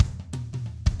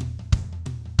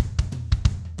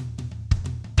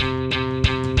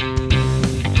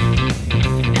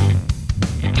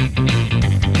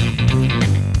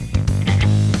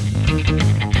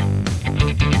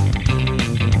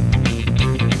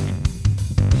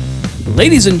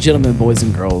Ladies and gentlemen, boys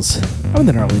and girls, I'm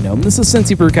the gnarly gnome. This is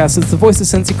Cincy Brewcast. It's the voice of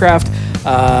Cincy Craft.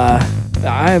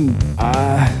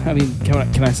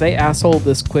 Can I say asshole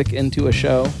this quick into a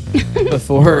show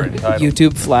before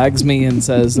YouTube flags me and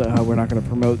says we're not going to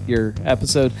promote your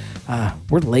episode?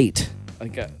 We're late.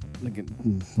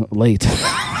 Late.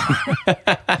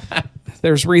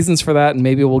 There's reasons for that, and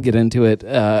maybe we'll get into it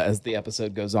as the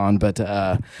episode goes on. But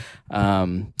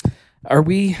are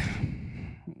we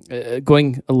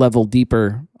going a level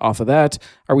deeper off of that?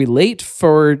 Are we late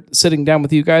for sitting down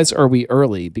with you guys, or are we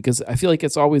early? Because I feel like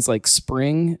it's always like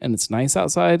spring and it's nice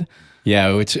outside.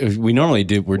 Yeah, we normally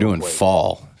do. We're doing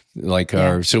fall.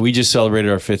 So we just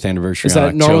celebrated our 5th anniversary. Is that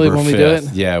on normally October when we 5th. do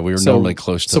it? Yeah, we were normally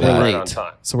close to so that. We're Right late. on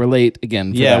time. So we're late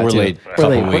again. For Yeah, that we're too. late. We're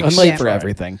late. Couple weeks. I'm late for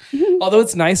everything. Although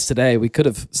it's nice today, we could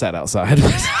have sat outside.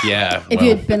 Yeah. If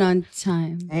you had been on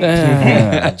time.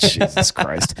 Jesus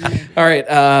Christ. All right.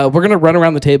 We're going to run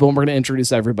around the table and we're going to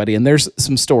introduce everybody. And there's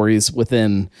some stories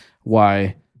within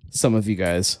why some of you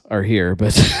guys are here,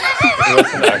 but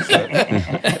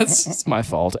it's my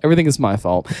fault. Everything is my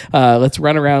fault. Let's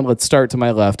run around. Let's start to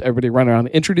my left. Everybody run around,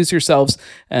 introduce yourselves,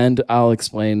 and I'll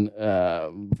explain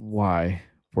why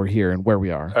we're here and where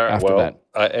we are after that.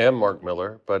 I am Mark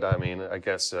Miller, but I mean, I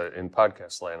guess in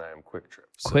podcast land, I am Quick Trip.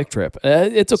 So. Quick Trip.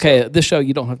 It's okay. This show,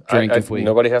 you don't have to drink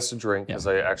Nobody has to drink because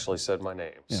I actually said my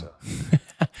name. Yeah. So.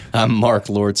 I'm Mark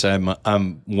Lortz.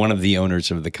 I'm one of the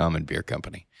owners of the Common Beer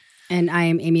Company. And I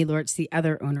am Amy Lortz, the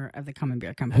other owner of the Common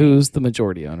Beer Company. Who's the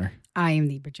majority owner? I am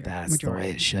the majority. That's the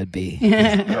way it should be.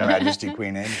 Her Majesty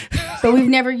Queen Amy. But we've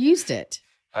never used it.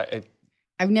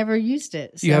 I've never used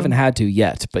it. So. You haven't had to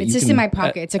yet, but it's you just can, in my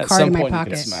pocket. It's a card in my pocket.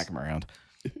 You can smack them around.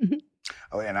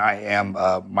 Oh, and I am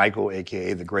Michael,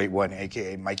 a.k.a. the Great One,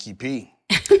 a.k.a. Mikey P.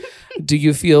 Do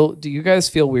you guys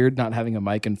feel weird not having a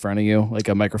mic in front of you, like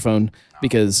a microphone? No.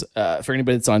 Because for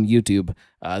anybody that's on YouTube,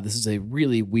 this is a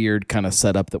really weird kind of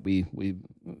setup that we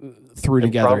threw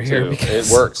together here.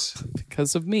 It works.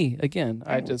 Because of me. Again,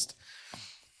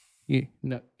 you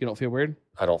don't feel weird?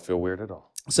 I don't feel weird at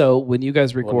all. So when you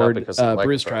guys record Brews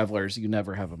microphone. Travelers, you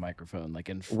never have a microphone like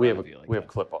in front of you. We have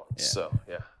clip-ons, so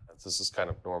yeah. This is kind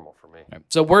of normal for me. Right.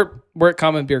 So we're at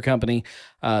Common Beer Company.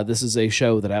 This is a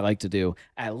show that I like to do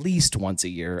at least once a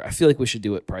year. I feel like we should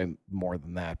do it probably more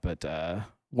than that, but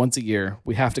once a year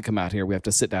we have to come out here. We have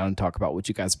to sit down and talk about what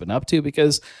you guys have been up to,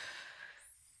 because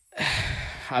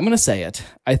I'm going to say it.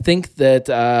 I think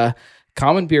that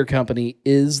Common Beer Company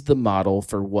is the model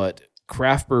for what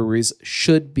craft breweries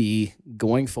should be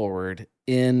going forward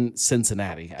in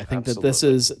Cincinnati. I think that this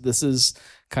is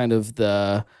kind of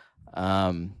the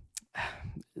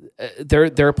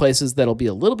there are places that'll be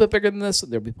a little bit bigger than this,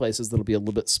 and there'll be places that'll be a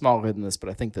little bit smaller than this, but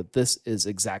I think that this is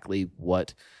exactly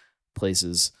what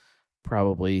places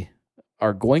probably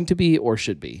are going to be or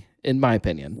should be, in my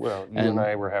opinion. Well, you and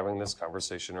I were having this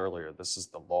conversation earlier. This is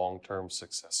the long-term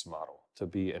success model, to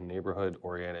be a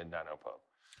neighborhood-oriented nano-pub,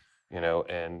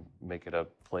 and make it a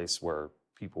place where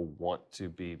people want to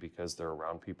be because they're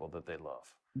around people that they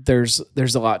love. There's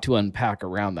a lot to unpack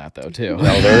around that, though, too.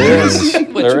 Well,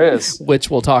 there is. Which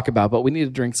we'll talk about, but we need to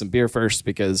drink some beer first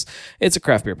because it's a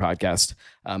craft beer podcast.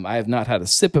 I have not had a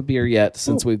sip of beer yet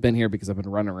since we've been here, because I've been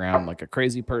running around like a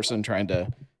crazy person trying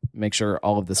to make sure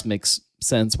all of this makes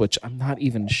sense, which I'm not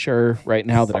even sure right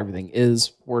now that everything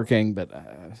is working, but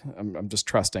I'm just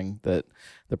trusting that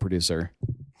the producer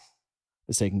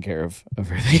is taking care of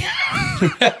everything.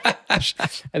 I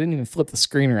didn't even flip the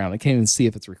screen around. I can't even see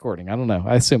if it's recording. I don't know.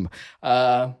 I assume.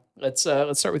 Let's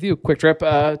start with you. Quick Trip.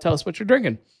 Tell us what you're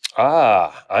drinking.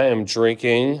 I am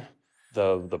drinking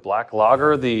the black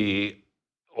lager.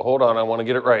 Hold on, I want to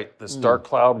get it right. This Dark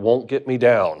Cloud Won't Get Me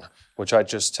Down, which I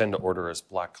just tend to order as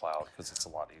Black Cloud because it's a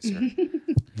lot easier.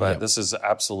 But This is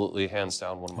absolutely, hands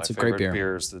down, one of my favorite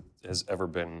beers that has ever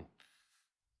been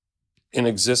in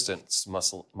existence,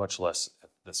 much less at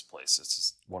this place. It's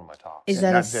just one of my tops. Is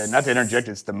that not to interject,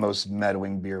 it's the most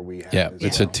meddling beer we have. Yeah,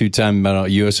 it's a 2-time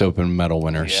U.S. Open medal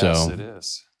winner. Yes, it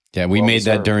is. Yeah, we made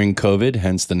that during COVID,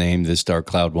 hence the name "This Dark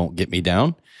Cloud Won't Get Me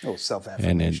Down." Oh,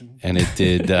 self-affirmation. And it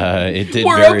did. It did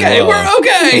We're very okay. well. We're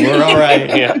okay. We're all right.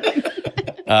 Yeah.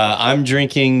 I'm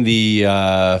drinking the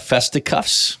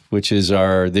Festicuffs, which is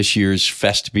this year's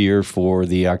fest beer for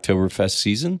the Oktoberfest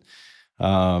season.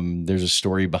 There's a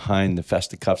story behind the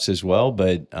Festicuffs as well,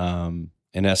 but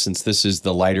in essence, this is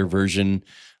the lighter version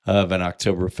of an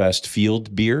Oktoberfest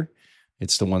field beer.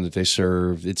 It's the one that they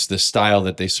serve. It's the style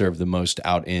that they serve the most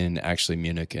out in actually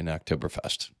Munich and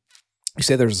Oktoberfest. You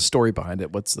say there's a story behind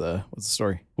it. What's the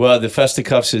story? Well, the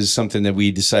Festicuffs is something that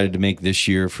we decided to make this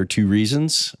year for 2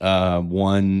 reasons.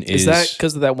 One is that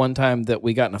because of that one time that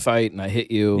we got in a fight and I hit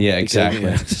you? Yeah, exactly.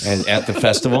 And at the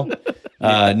festival.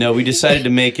 No, we decided to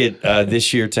make it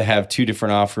this year to have two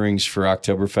different offerings for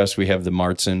Oktoberfest. We have the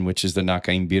Marzen, which is the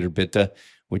Nachheim Bier Bitte,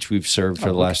 which we've served for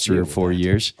the last 3 or 4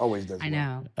 years. Always does. I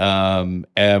know.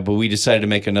 But we decided to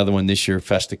make another one this year,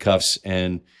 Festicuffs,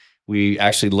 and we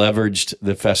actually leveraged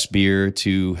the Fest beer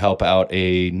to help out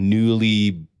a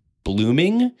newly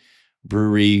blooming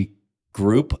brewery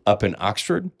group up in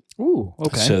Oxford. Ooh,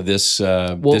 okay.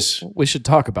 So we should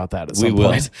talk about that at some we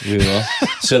point. will. We will.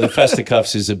 So the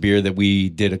Festicuffs is a beer that we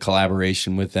did a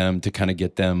collaboration with them to kind of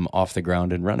get them off the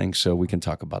ground and running. So we can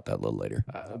talk about that a little later.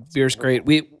 Beer's great.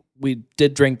 We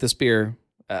did drink this beer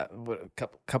a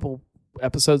couple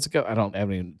episodes ago. I don't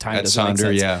have any time. At doesn't make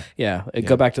Sonder, sense. Yeah.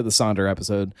 Go back to the Sonder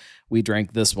episode. We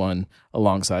drank this one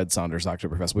alongside Sonder's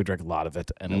Oktoberfest. We drank a lot of it,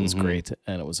 and it was great,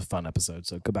 and it was a fun episode.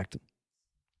 So go back to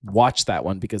watch that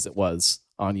one because it was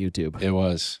on YouTube. It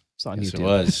was. It's on Yes, YouTube. it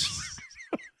was.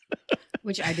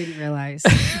 Which I didn't realize.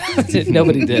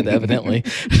 Nobody did, evidently.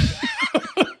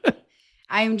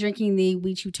 I am drinking the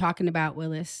Wheat You Talking About,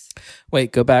 Willis.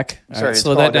 Wait, go back. All Sorry, right, it's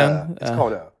slow called, that down. It's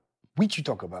called Wheat You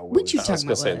Talk About. Wheat You Willis. I was Talking going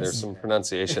about, to say, Willis. there's some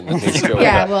pronunciation that needs to go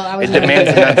Yeah, with well, I was It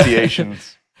demands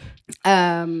enunciations.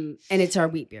 and it's our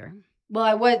wheat beer.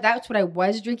 Well, that's what I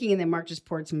was drinking, and then Mark just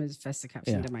poured some of his Festicuffs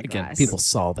Yeah, into my again, glass. people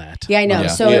saw that. Yeah, I know. Yeah.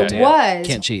 So Yeah. it was.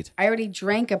 Can't cheat. I already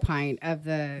drank a pint of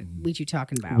the Wheat You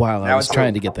Talking About. While I Now was it's trying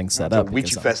a- to get things set It's a up. Wheat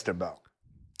because You I'm- Festival.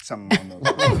 Something on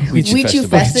those lines. Wheat You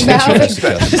Festival.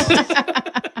 Festival.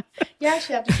 Yeah, I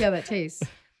actually have to see how that tastes.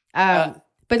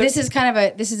 But this is kind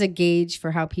of a gauge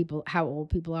for how old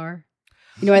people are.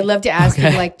 You know, I'd love to ask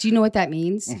them, like, do you know what that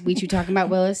means? Wheat You Talking About,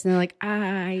 Willis? And they're like,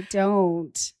 I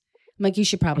don't. I'm like, you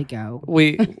should probably go.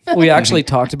 We actually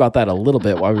talked about that a little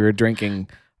bit while we were drinking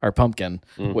our pumpkin,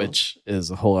 which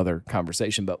is a whole other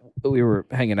conversation. But we were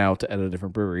hanging out at a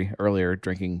different brewery earlier,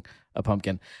 drinking a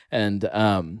pumpkin,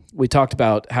 and we talked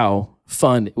about how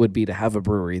fun it would be to have a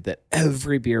brewery that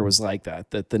every beer was like that.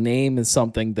 That the name is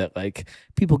something that like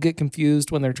people get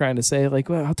confused when they're trying to say like,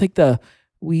 well, I'll take the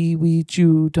we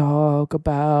you talk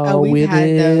about Oh, we've had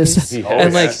Willis. those.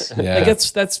 And like, yes. Yeah. like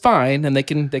that's fine, and they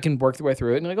can work their way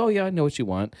through it. And like, oh yeah, I know what you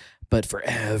want. But for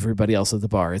everybody else at the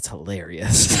bar, it's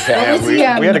hilarious. Yeah, was we the,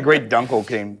 had a great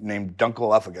Dunkel named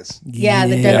Dunkelophagus. Yeah,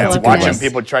 the Yeah, Dunkel it's a good Watching one.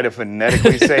 people try to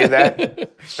phonetically say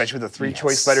that, especially with the three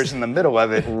choice letters in the middle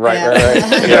of it. Right.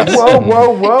 Yeah,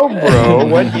 whoa, bro.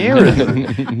 What year is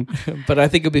it? But I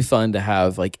think it'd be fun to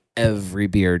have like every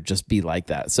beer just be like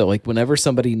that. So like whenever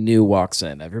somebody new walks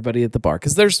in, everybody at the bar,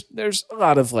 because there's a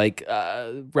lot of like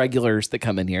regulars that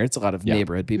come in here. It's a lot of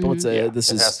neighborhood people. It's this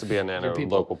It is has to be a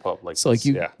local pub like so like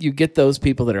this. you get those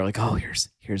people that are like, oh, here's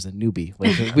a newbie.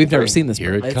 Like, we've never seen this.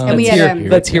 Here beer. it Let's- comes. And we Let's had, hear, um,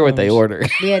 let's hear what they order.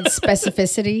 We had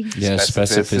specificity, Yeah,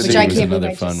 specificity which I was can't believe another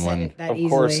I fun just said one. it that Of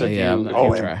course, easily. if Yeah, you, I'm if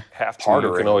gonna you try. have to, Harder,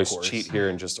 you can of always course. cheat here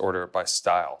and just order it by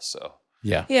style. So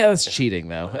Yeah. Yeah, that's cheating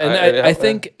though, and I- I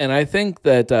think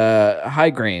that High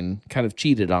Grain kind of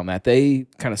cheated on that. They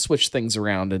kind of switched things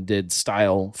around and did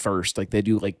style first. Like they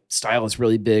do, like style is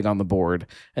really big on the board,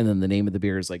 and then the name of the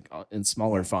beer is like in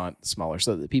smaller font,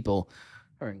 so that people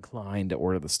are inclined to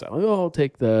order the style. Like, oh, I'll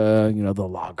take the the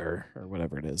lager or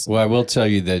whatever it is. Well, I will tell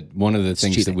you that one of the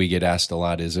things cheating. that we get asked a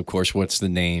lot is, of course, what's the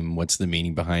name? What's the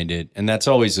meaning behind it? And that's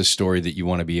always a story that you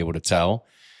want to be able to tell.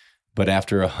 But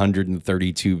after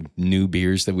 132 new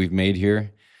beers that we've made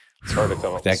here, it's hard to come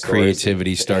up with that stories.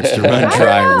 creativity starts to run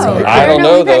dry. real I don't quick.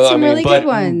 know, We've had though. some I mean, really But good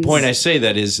ones. the point I say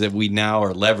that is that we now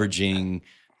are leveraging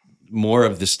more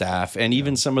of the staff and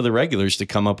even some of the regulars to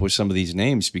come up with some of these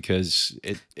names because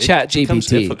it Chat becomes GPT,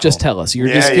 difficult. just tell us. You're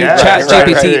Yeah, just yeah, Chat right,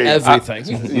 GPT right.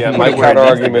 everything. Yeah, my Where it counter needs to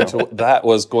argument go. to that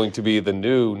was going to be the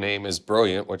new name is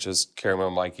brilliant, which is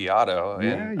caramel macchiato, and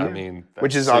Yeah, I yeah. mean,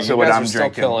 Which is so also you what guys I'm are still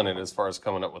drinking. killing it as far as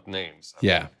coming up with names.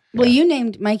 Yeah. Well, you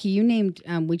named Mikey. You named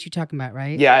what you talking about,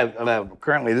 right? Yeah,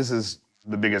 currently this is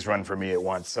the biggest run for me at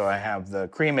once. So I have the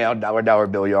cream ale dollar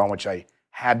bill y'all, which I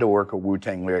had to work a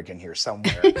Wu-Tang lyric in here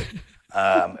somewhere.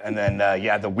 And then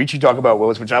the Wheat You Talk About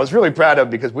Willis, which I was really proud of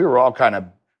because we were all kind of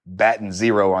batting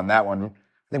zero on that one. I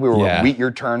think we were Yeah. Wheat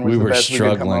Your Turn was We the were best we could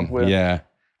come struggling. up with. Yeah.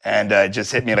 And it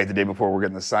just hit me like the day before we're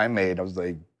getting the sign made. I was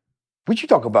like, "What you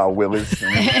talk about, Willis?"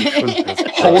 And it was,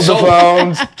 hold the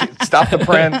phones, stop the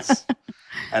prints,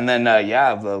 and then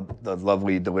the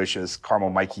lovely, delicious caramel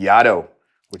macchiato,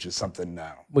 which is something.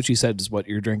 Which you said is what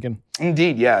you're drinking.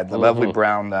 Indeed, yeah, the lovely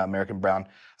brown, American brown.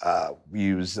 We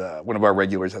use one of our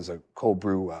regulars has a cold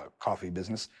brew coffee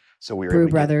business, so we were Brew able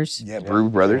to Brothers. Brew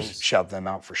Brothers, shout them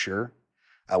out for sure.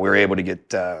 We were able to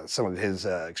get some of his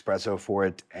espresso for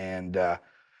it, and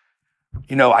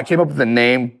I came up with the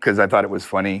name because I thought it was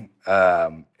funny.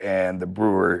 And the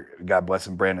brewer, God bless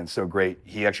him, Brandon's so great.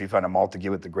 He actually found a malt to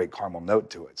give it the great caramel note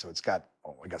to it. So it's got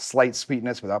like a slight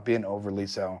sweetness without being overly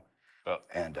so.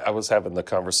 And I was having the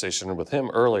conversation with him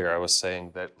earlier. I was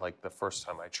saying that like the first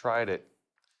time I tried it,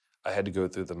 I had to go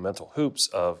through the mental hoops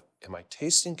of, am I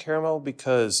tasting caramel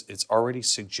because it's already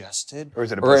suggested? Or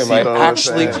is it a Or am I placebo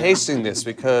actually thing? tasting this?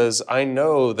 Because I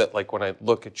know that like when I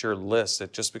look at your list,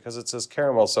 that just because it says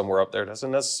caramel somewhere up there doesn't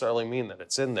necessarily mean that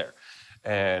it's in there.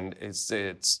 And it's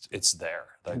there.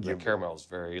 Like the caramel is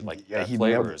very like that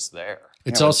flavor is there.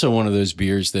 It's also one of those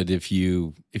beers that if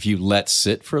you let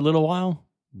sit for a little while,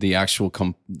 the actual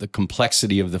the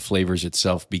complexity of the flavors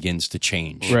itself begins to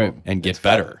change and get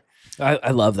better.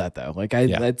 I love that though. Like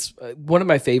that's one of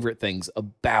my favorite things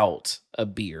about a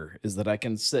beer is that I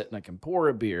can sit and I can pour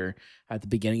a beer at the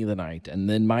beginning of the night, and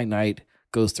then my night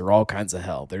goes through all kinds of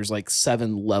hell. There's like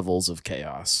 7 levels of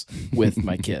chaos with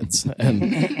my kids. And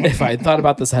if I had thought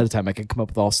about this ahead of time, I could come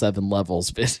up with all 7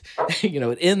 levels. But,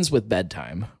 it ends with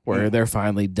bedtime where they're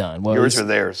finally done. Well, Yours or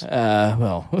theirs?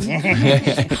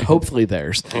 Hopefully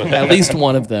theirs. At least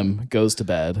one of them goes to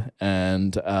bed.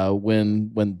 And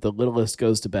when the littlest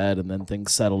goes to bed and then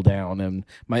things settle down and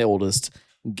my oldest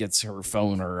gets her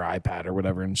phone or her iPad or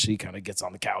whatever, and she kind of gets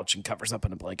on the couch and covers up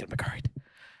in a blanket. I'm like, all right,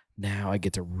 now I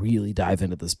get to really dive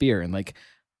into this beer. And like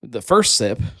the first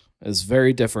sip is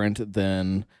very different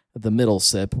than the middle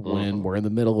sip when we're in the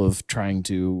middle of trying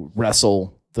to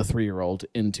wrestle the 3-year-old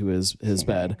into his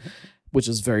bed, which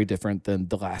is very different than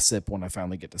the last sip when I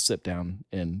finally get to sit down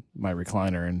in my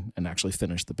recliner and actually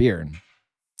finish the beer. And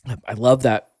I love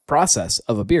that process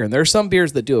of a beer. And there are some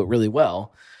beers that do it really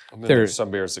well. And then there's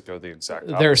some beers that go the exact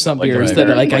opposite. There are some Like, beers that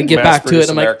like I get back to it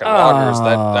and I'm like, American lagers,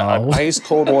 that ice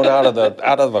cold one out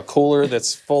of a cooler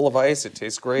that's full of ice, it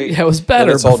tastes great. Yeah, it was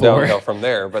better And it's all before. downhill from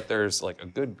there. But there's like a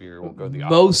good beer will go the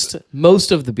opposite.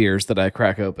 Most of the beers that I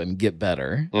crack open get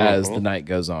better as the night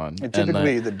goes on. And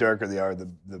typically, the darker they are, the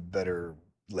better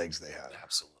legs they have.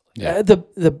 Absolutely. Yeah.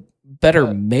 The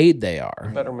better made they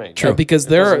are. Better made. True. Because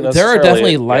there are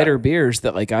definitely lighter beers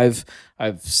that like I've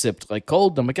sipped like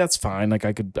cold. I'm like, that's fine. Like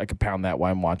I could pound that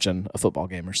while I'm watching a football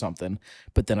game or something.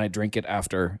 But then I drink it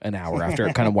after an hour after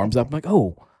it kind of warms up. I'm like,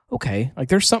 oh, okay. Like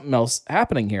there's something else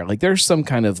happening here. Like there's some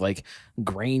kind of like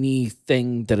grainy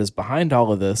thing that is behind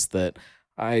all of this that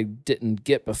I didn't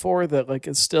get before that like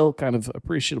is still kind of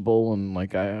appreciable and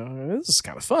like this is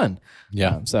kind of fun.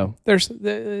 Yeah. So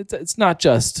it's not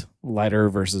just lighter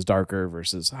versus darker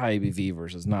versus high ABV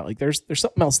versus not, like there's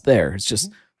something else there. It's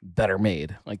just better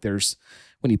made. Like there's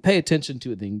when you pay attention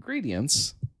to the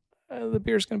ingredients, the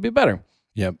beer's going to be better.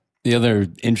 Yep. The other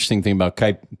interesting thing about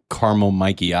caramel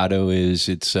macchiato is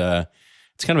it's kind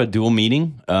of a dual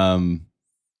meaning.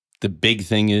 The big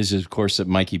thing is, of course, that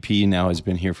Mikey P now has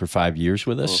been here for 5 years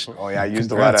with us. Oh yeah, I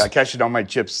used a lot. I cashed it on my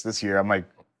chips this year. I'm like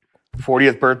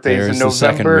 40th birthdays There's in the November.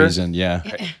 second reason, yeah.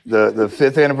 The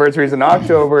 5th anniversary is in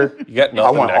October. You got I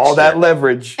nothing want next all that year.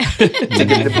 leverage to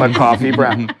get my coffee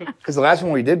brown. Because the last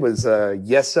one we did was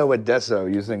Yeso Adesso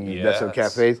using Adesso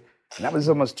cafes. And that was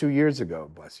almost 2 years ago,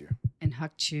 bless you. And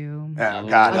Huck Chew. Oh,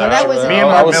 God. Oh, that was Me and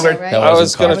Mark Miller. right? That I was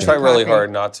wasn't going to coffee. try really Coffee.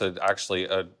 hard not to actually,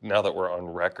 now that we're on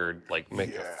record, like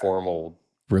make a formal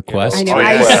Request. I know. Oh, yeah.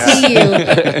 I see you.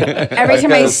 Every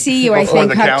time I see you, I Before think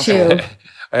the Huck council. Chew.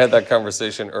 I had that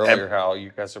conversation earlier. How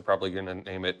you guys are probably going to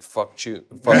name it "Fuck You,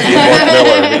 Fuck You, Mark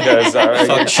Miller" because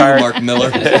Fuck you, Mark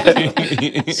Miller.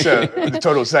 So, the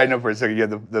total side note for a second. Yeah,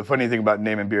 the funny thing about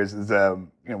naming beers is,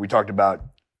 we talked about,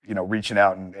 reaching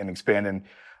out and expanding.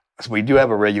 So we do have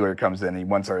a regular who comes in. And he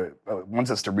wants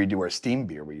us to redo our steam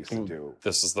beer we used to do.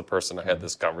 This is the person I had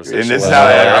this conversation And this with. is how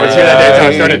I was here that day. That's how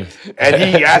I started.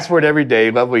 And he asked for it every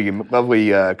day.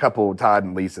 Lovely couple, Todd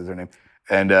and Lisa's her name.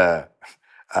 And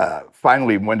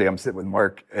finally, one day I'm sitting with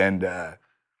Mark, and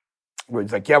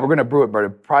he's like, "Yeah, we're gonna brew it, but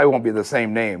it probably won't be the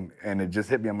same name." And it just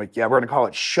hit me. I'm like, "Yeah, we're gonna call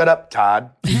it Shut Up, Todd."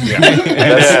 We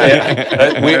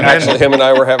actually, him and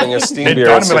I were having a steam It beer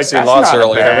dawned at on me like, 16 that's Lots not a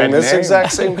earlier, having bad this name.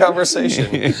 exact same conversation.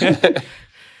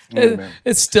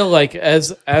 It's still like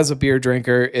as a beer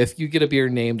drinker, if you get a beer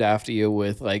named after you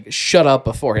with like "shut up"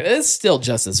 before it, it's still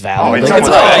just as valid. it's Like,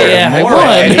 almost better. yeah, I More.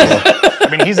 won.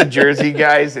 I mean, he's a Jersey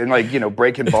guy, and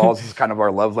breaking balls is kind of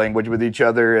our love language with each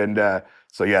other. And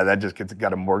so yeah, that just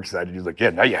got him more excited. He's like,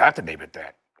 "Yeah, now you have to name it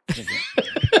that."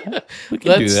 We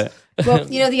can do that. Well,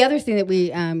 the other thing that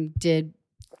we did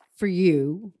for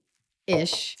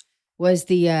you-ish was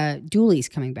the Doolies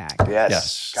coming back.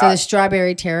 Yes. So the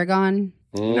strawberry tarragon,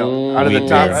 Out of the We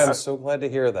top. did. I'm so glad to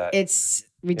hear that. it's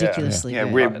ridiculously Yeah,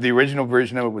 good. the original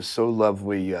version of it was so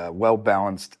lovely, well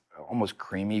balanced, almost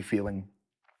creamy feeling.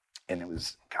 and it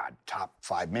was top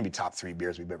 5, maybe top 3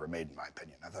 beers we've ever made, in my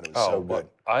opinion. I thought it was so good.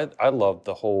 I love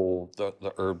the whole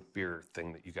the herb beer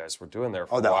thing that you guys were doing there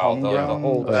for a the while. The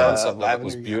whole concept of it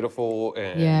was lavender, beautiful,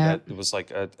 and it was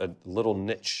like a little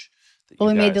niche. Well,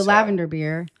 we made the lavender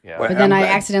beer, but then I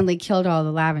accidentally killed all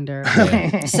the lavender.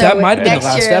 So that might have been the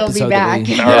last episode.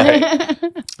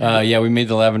 All right. Yeah, we made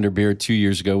the lavender beer 2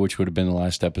 years ago, which would have been the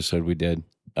last episode we did.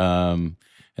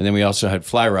 And then we also had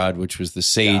Fly Rod, which was the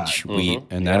sage wheat,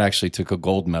 and that actually took a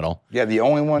gold medal. Yeah, the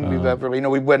only one we've ever,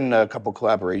 we've won a couple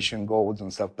collaboration golds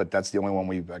and stuff, but that's the only one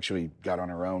we've actually got on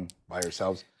our own by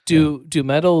ourselves. Do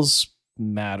medals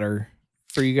matter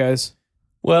for you guys?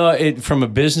 Well, from a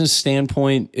business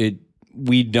standpoint,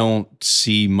 we don't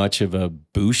see much of a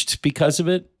boost because of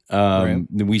it.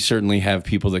 We certainly have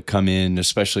people that come in,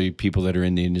 especially people that are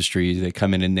in the industry, they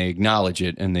come in and they acknowledge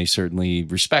it and they certainly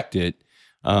respect it.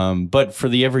 But for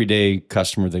the everyday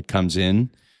customer that comes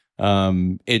in,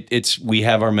 we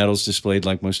have our medals displayed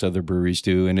like most other breweries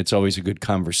do, and it's always a good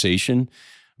conversation.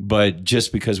 But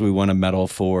just because we won a medal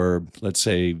for, let's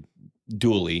say,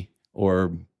 Dooley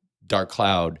or Dark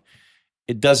Cloud,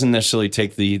 it doesn't necessarily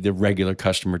take the regular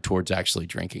customer towards actually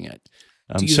drinking it.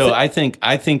 I think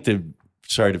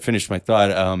sorry to finish my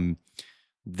thought.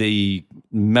 The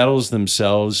medals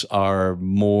themselves are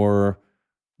more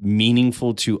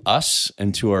meaningful to us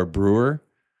and to our brewer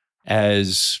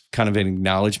as kind of an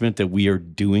acknowledgement that we are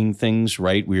doing things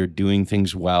right. We are doing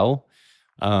things well.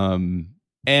 And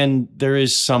there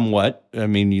is somewhat,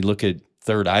 you look at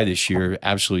Third Eye this year,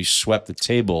 absolutely swept the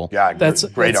table. Yeah, that's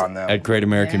great on them at Great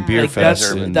American Beer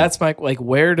Fest. That's my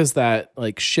where does that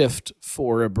shift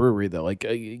for a brewery though?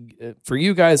 For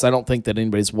you guys, I don't think that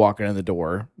anybody's walking in the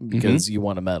door because you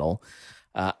won a medal.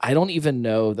 I don't even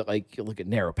know that you look at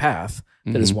Narrow Path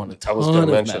that has won a ton of medals. I was going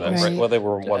to mention that. Right? Well, they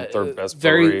were one third best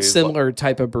very brewery. Similar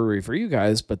type of brewery for you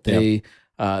guys, but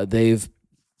they've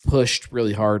pushed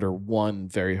really hard or won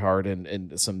very hard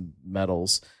in some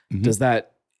medals. Does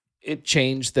that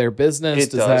change their business?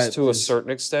 It does to a certain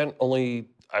extent. I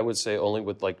would say only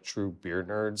with true beer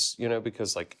nerds,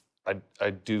 because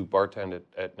I do bartend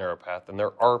at Narrow Path, and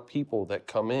there are people that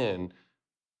come in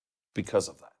because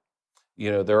of that.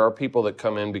 There are people that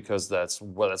come in because that's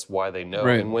why they know.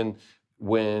 Right. And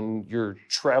when you're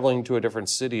traveling to a different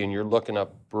city and you're looking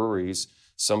up breweries,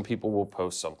 some people will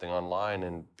post something online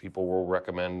and people will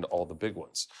recommend all the big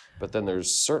ones. But then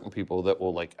there's certain people that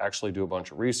will actually do a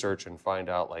bunch of research and find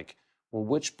out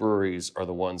which breweries are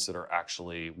the ones that are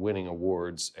actually winning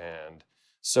awards. And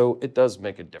so it does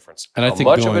make a difference. And How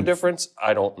much of a difference,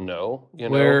 I don't know. I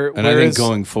think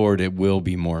going forward, it will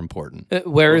be more important.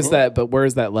 Where is that? But where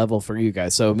is that level for you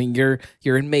guys? So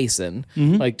you're in Mason.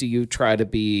 Do you try to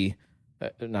be?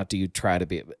 Not do you try to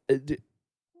be?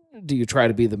 Do you try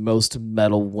to be the most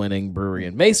medal winning brewery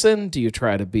in Mason? Do you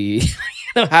try to be?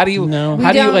 How do you? No.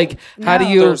 How do you How do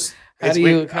you?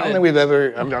 I don't think we've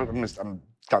ever. I'm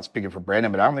not speaking for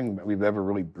Brandon, but I don't think we've ever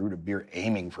really brewed a beer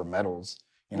aiming for medals.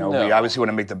 We obviously want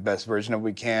to make the best version of what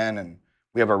we can, and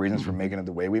we have our reasons for making it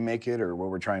the way we make it, or what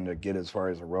we're trying to get as far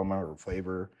as aroma or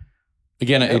flavor.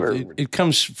 Again, it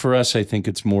comes for us. I think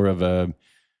it's more of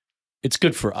it's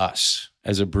good for us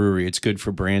as a brewery. It's good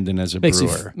for Brandon as a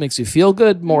brewer. Makes you feel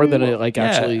good more than it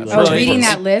actually. I was reading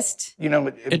that list. It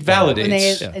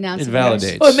validates. It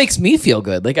validates. Well, it makes me feel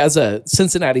good. As a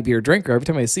Cincinnati beer drinker, every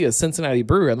time I see a Cincinnati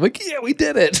brewer, I'm like, yeah, we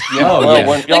did it.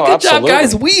 Good job,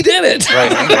 guys. We did it.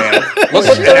 Right. Look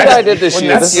what Third Eye did this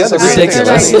year. That's the other great thing.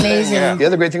 Amazing. Yeah. The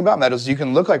other great thing about medals, you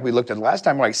can look like we looked at last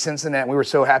time. Cincinnati, we were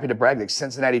so happy to brag that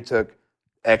Cincinnati took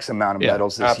X amount of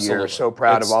medals this year. So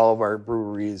proud of all of our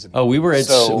breweries. We were at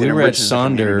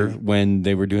Sonder when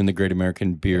they were doing the Great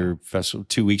American Beer Festival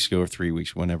 2 weeks ago or 3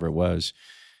 weeks, whenever it was,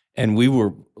 and we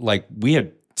were we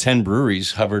had 10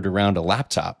 breweries hovered around a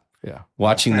laptop,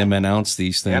 watching them announce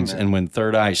these things. And when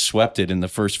Third Eye swept it in the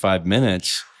first 5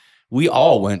 minutes, we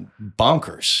all went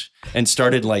bonkers and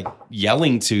started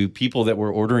yelling to people that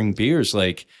were ordering beers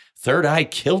Third Eye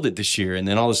killed it this year, and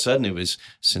then all of a sudden it was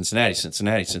Cincinnati. It's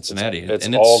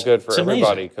all good for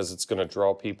everybody because it's going to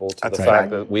draw people to the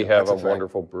fact that we have a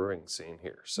wonderful brewing scene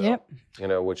here. So,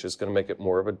 which is going to make it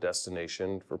more of a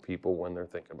destination for people when they're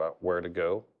thinking about where to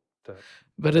go.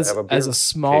 But as a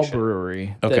small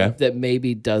brewery that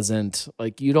maybe doesn't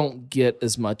you don't get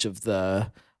as much of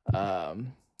the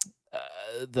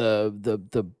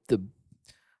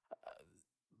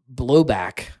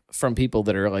blowback from people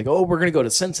that are oh, we're going to go to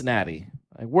Cincinnati.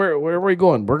 Where are we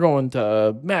going? We're going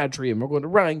to Madry, and we're going to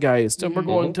Rheingeist, and we're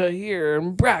going to here,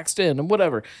 and Braxton, and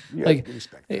whatever.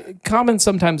 Common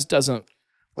sometimes doesn't.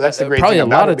 Well, that's the great probably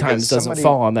thing a lot of times doesn't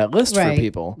fall on that list for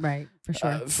people. Right, for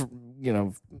sure.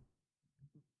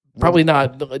 probably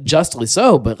not justly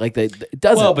so, but like it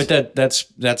doesn't. Well, but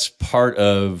that's part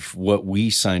of what we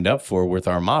signed up for with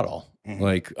our model. Mm-hmm.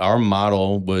 Like our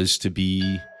model was to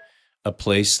be a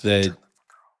place that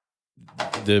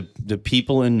the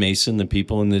people in Mason, the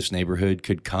people in this neighborhood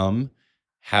could come,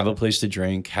 have a place to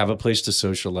drink, have a place to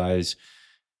socialize,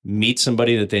 meet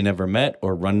somebody that they never met,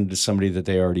 or run into somebody that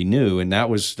they already knew. And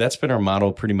that's been our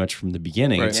model pretty much from the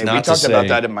beginning. Right. It's Yeah, not we talked to about say,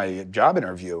 that in my job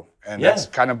interview, and that's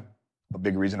kind of a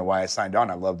big reason why I signed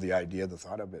on. I love the idea, the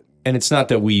thought of it. and it's not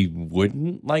that we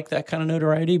wouldn't like that kind of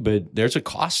notoriety, but there's a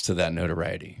cost to that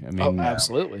notoriety. I mean,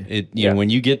 absolutely. you know, when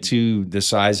you get to the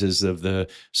sizes of the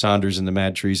Saunders and the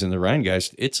Mad Trees and the Ryan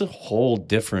guys, it's a whole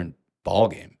different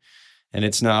ballgame. And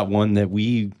it's not one that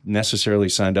we necessarily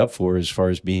signed up for as far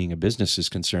as being a business is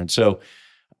concerned. So,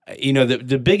 you know,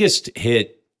 the biggest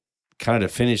hit, kind of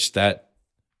to finish that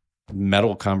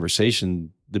metal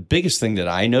conversation, the biggest thing that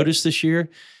I noticed this year,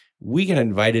 we got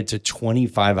invited to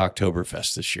 25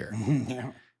 Oktoberfest this year.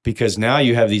 Yeah. Because now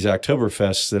you have these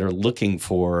Oktoberfests that are looking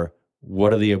for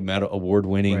what are the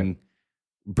award-winning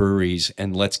breweries,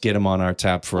 and let's get them on our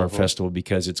tap for our festival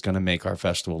because it's going to make our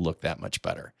festival look that much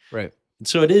better. Right.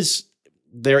 So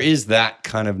there is that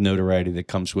kind of notoriety that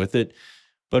comes with it.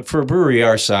 But for a brewery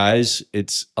our size,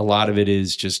 a lot of it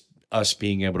is just us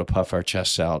being able to puff our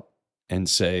chests out and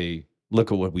say,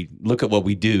 look at what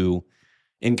we do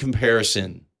in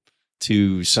comparison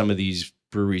to some of these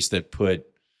breweries that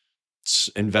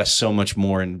invest so much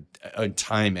more in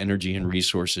time, energy, and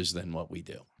resources than what we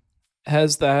do.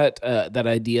 Has that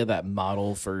idea, that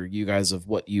model for you guys of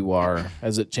what you are,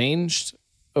 has it changed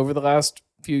over the last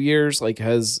few years? Like,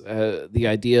 has the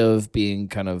idea of being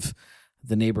kind of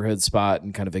the neighborhood spot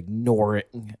and kind of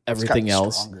ignoring everything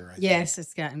else? Stronger, Yes,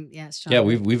 it's gotten stronger. Yeah,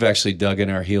 we've actually dug in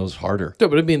our heels harder. No,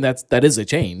 but I mean that is a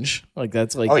change. Like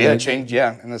that's like Change,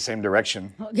 in the same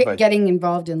direction. But Getting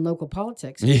involved in local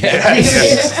politics. Yeah,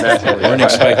 weren't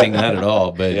expecting that at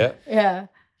all. But Yeah.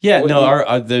 yeah, no.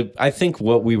 I think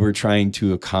what we were trying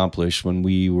to accomplish when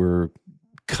we were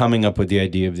coming up with the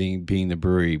idea of being the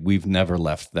brewery, we've never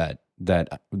left that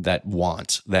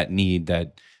want, that need,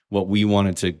 that what we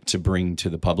wanted to bring to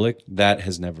the public, that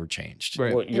has never changed.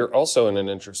 Right. Well, you're also in an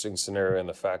interesting scenario in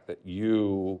the fact that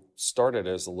you started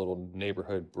as a little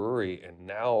neighborhood brewery, and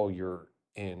now you're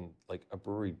in like a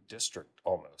brewery district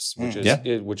almost, which is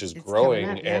It's growing.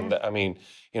 coming up, yeah. And I mean,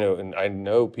 you know, and I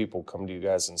know people come to you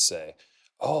guys and say,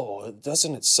 "Oh,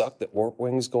 doesn't it suck that Warp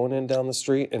Wing's going in down the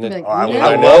street?" And Like, it, I I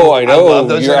love know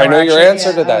those your interactions.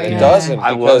 answer to that. Yeah. It doesn't.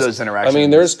 I love because, those interactions. I mean,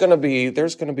 there's gonna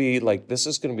be like, this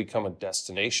is gonna become a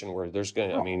destination where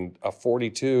a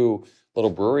 42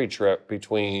 little brewery trip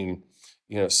between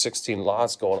 16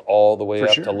 lots going all the way For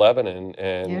up sure. to Lebanon,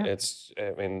 and Yeah. it's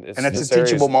it's a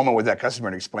teachable moment with that customer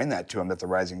and explain that to him, that the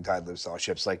rising tide lifts all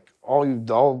ships. Like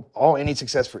all any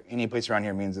success for any place around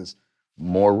here means is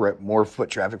more foot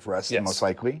traffic for us, Yes. most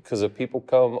likely. Because if people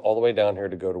come all the way down here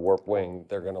to go to Warp Wing,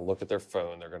 they're going to look at their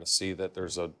phone. They're going to see that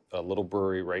there's a little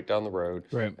brewery right down the road,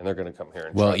 Right. and they're going to come here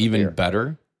and Well, try the even beer.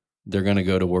 better, they're going to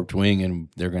go to Warped Wing and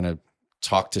they're going to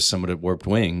talk to someone at Warped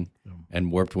Wing,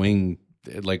 and Warped Wing,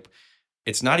 like,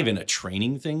 it's not even a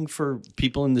training thing for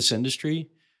people in this industry.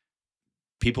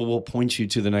 People will point you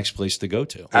to the next place to go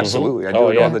to. Absolutely. I do Oh,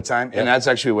 it yeah. all the time. Yeah. And that's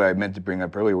actually what I meant to bring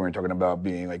up earlier when we were talking about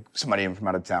being like somebody from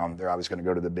out of town. They're always going to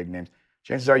go to the big names.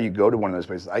 Chances are you go to one of those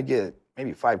places. I get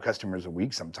maybe 5 customers a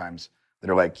week sometimes that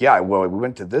are like, yeah, well, we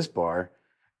went to this bar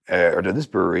or to this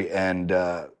brewery, and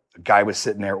a guy was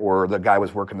sitting there, or the guy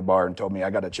was working the bar and told me,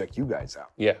 I got to check you guys out.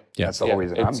 Yeah. That's the whole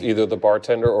reason I'm It's here. either the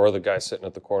bartender or the guy sitting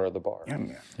at the corner of the bar.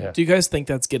 Yeah. Do you guys think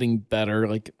that's getting better,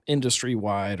 like industry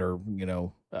wide, or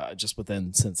just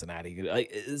within Cincinnati?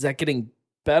 Is that getting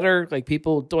better, like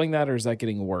people doing that, or is that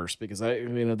getting worse? Because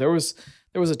there was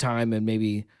a time, and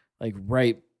maybe like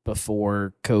right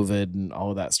before COVID and all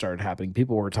of that started happening,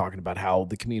 people were talking about how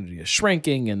the community is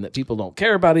shrinking and that people don't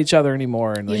care about each other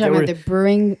anymore. And You're like, talking about the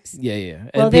brewing. yeah.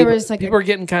 Well, And there people, was like people were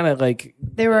getting kind of like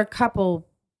there were a couple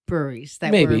breweries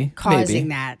that maybe were causing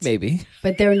that, maybe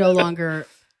but they're no longer.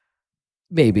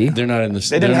 They're not in the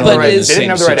They didn't they're have not the right- in they didn't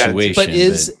have the right attitude. But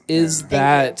is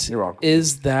that You're welcome.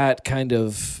 is that kind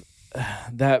of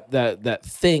that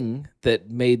thing that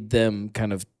made them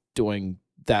kind of doing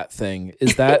that thing?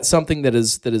 Is that something that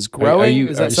is growing?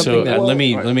 Is that something that let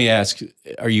me ask,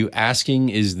 are you asking,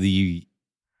 is the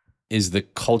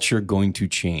culture going to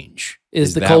change?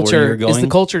 is the that where culture you're going? is the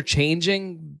culture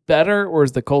changing better, or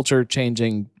is the culture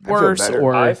changing feel worse? better.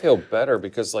 Or I feel better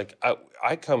because like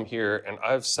I come here and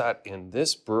I've sat in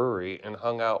this brewery and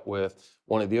hung out with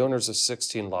one of the owners of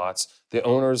 16 Lots, the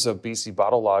owners of BC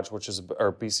Bottle Lodge, or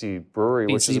BC Brewery,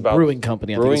 which is about Brewing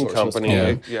Company. I think is brewing what it's supposed to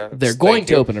company. be. Yeah, They're thank going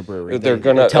to you. open a brewery. They're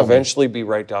going to eventually be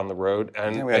right down the road.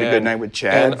 And we had a good night with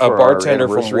Chad and for a our bartender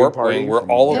from anniversary Warp party Wing, where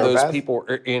from all of Therabeth. those people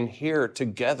are in here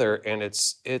together, and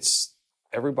it's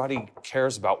everybody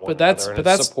cares about one But that's- another, but and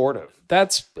that's- it's supportive.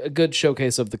 That's a good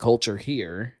showcase of the culture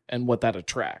here and what that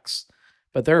attracts.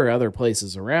 But there are other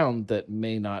places around that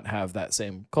may not have that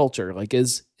same culture. Like,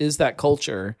 is that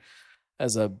culture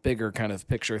as a bigger kind of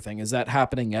picture thing? Is that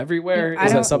happening everywhere? I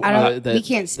Is don't- that something I don't- that we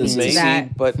can't speak this to is- Maybe,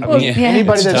 that. but I Well, mean, yeah.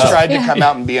 Anybody It's that's tough. tried to come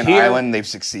out and be an Here- island, they've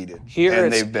succeeded. Here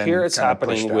and it's, they've been here it's kind of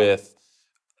pushed happening out. with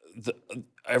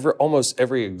almost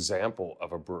every example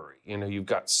of a brewery. You know, you've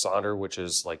got Sonder, which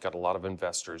is like got a lot of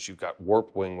investors. You've got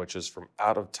Warp Wing, which is from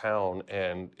out of town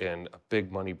and a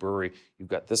big money brewery. You've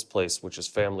got this place, which is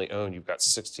family owned. You've got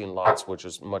 16 Lots, which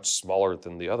is much smaller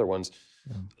than the other ones.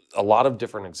 A lot of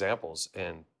different examples,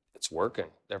 and it's working.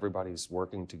 Everybody's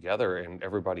working together, and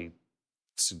everybody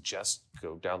suggests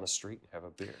go down the street and have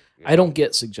a beer. You I know? don't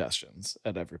get suggestions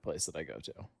at every place that I go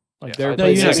to. Like, Yeah, there are No,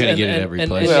 you're not places- gonna and- get it and- every and-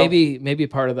 place. And Well- maybe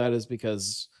part of that is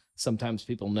because sometimes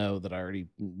people know that I already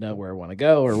know where I want to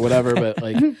go or whatever. But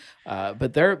like,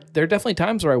 but there are definitely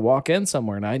times where I walk in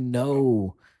somewhere and I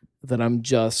know that I'm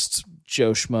just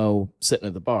Joe Schmo sitting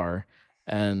at the bar,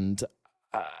 and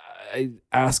I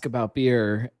ask about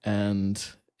beer, and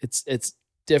it's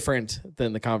different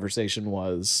than the conversation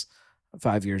was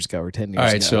 5 years ago or 10 years All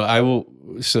right, ago. so I will.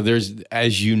 So there's,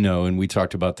 as you know, and we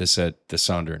talked about this at the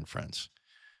Sonder and Friends.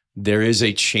 There is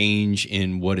a change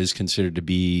in what is considered to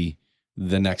be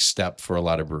the next step for a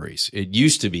lot of breweries. It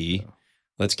used to be,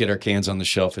 let's get our cans on the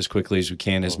shelf as quickly as we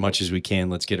can, as much as we can.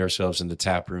 Let's get ourselves in the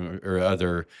tap room or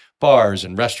other bars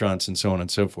and restaurants and so on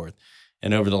and so forth.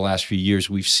 And over the last few years,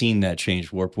 we've seen that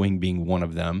change. Warp Wing being one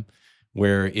of them,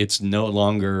 where it's no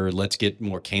longer let's get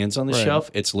more cans on the Right.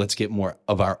 shelf. It's let's get more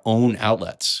of our own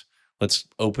outlets. Let's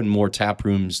open more tap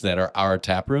rooms that are our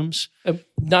tap rooms.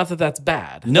 Not that that's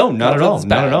bad. No, not at that all. it's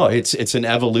Not at bad. all. It's an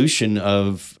evolution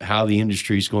of how the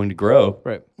industry is going to grow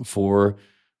Right. for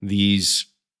these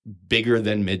bigger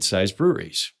than mid-sized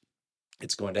breweries.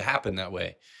 It's going to happen that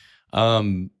way.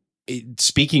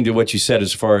 Speaking to what you said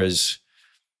as far as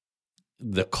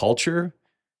the culture,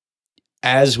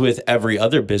 as with every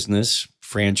other business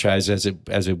franchise, as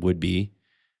it would be,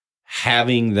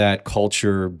 having that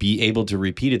culture be able to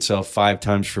repeat itself 5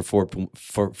 times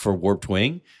for Warped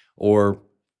Wing, or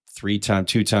 2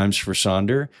 times for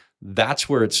Sonder, that's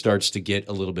where it starts to get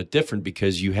a little bit different,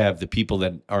 because you have the people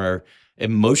that are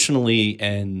emotionally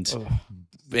and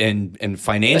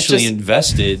financially just-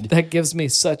 invested. That gives me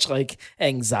such like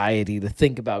anxiety to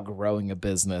think about growing a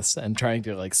business and trying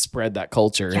to like spread that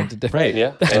culture into different. Right.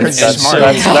 Yeah, pretty and that's, smart.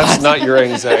 that's not your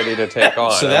anxiety to take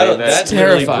on. So I mean, that that's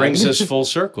literally terrifying. brings us full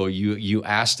circle. You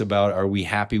asked about, are we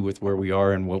happy with where we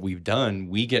are and what we've done?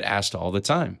 We get asked all the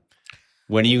time,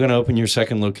 when are you going to open your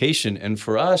second location? And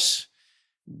for us,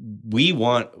 we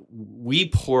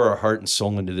pour our heart and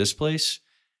soul into this place,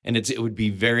 and it would be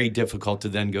very difficult to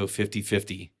then go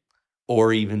 50-50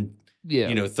 or even Yeah.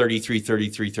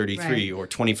 33-33-33 Right. or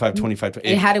 25-25.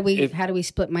 And how do we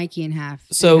split Mikey in half?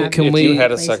 So And have can if we- you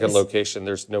had a places? second location,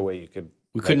 there's no way you could.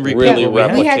 We couldn't like, repeat really what we had.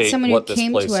 replicate We had someone who what this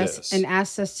came place to us is. and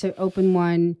asked us to open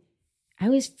one. I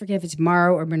always forget if it's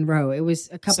Morrow or Monroe. It was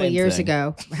a couple of Same years thing.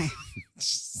 ago. Right.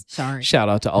 Sorry. Shout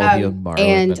out to all of you in Morrow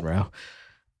and and- Monroe.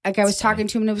 Like I was talking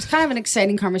to him, and it was kind of an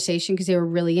exciting conversation because they were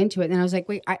really into it. And I was like,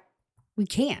 wait, we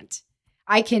can't.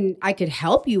 I could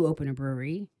help you open a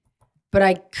brewery, but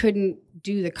I couldn't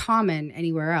do the common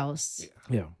anywhere else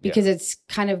Yeah. because it's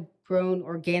kind of grown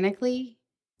organically.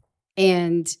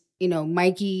 And,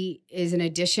 Mikey is an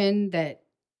addition that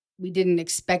we didn't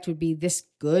expect would be this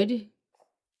good.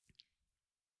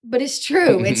 But it's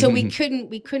true. And so we couldn't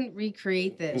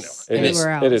recreate this No, anywhere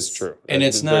else. it is true. And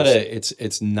it's not There's-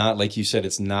 it's not like you said,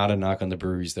 it's not a knock on the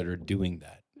breweries that are doing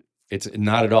that. It's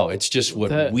not at all. It's just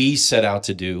what That- we set out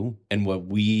to do and what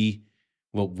we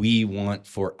want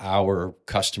for our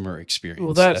customer experience.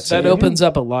 Well, That's that it. opens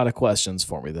up a lot of questions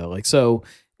for me though. Like, so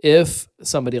if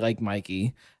somebody like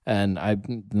Mikey, and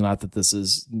not that this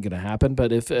is going to happen,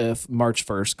 but if March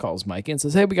 1st calls Mikey and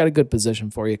says, "Hey, we got a good position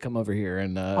for you. Come over here,"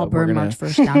 and I'll we're burn gonna March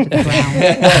 1st down to the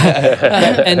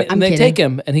ground. and I'm they kidding. take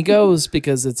him, and he goes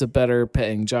because it's a better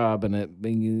paying job and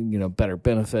it better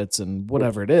benefits and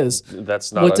whatever it is.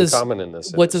 That's not What does- uncommon in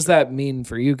this. What does industry. that mean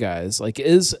for you guys? Like,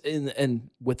 and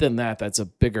within that's a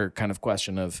bigger kind of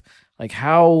question of like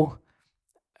how.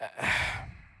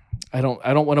 I don't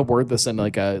want to word this in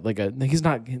like a he's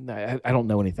not. I don't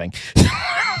know anything.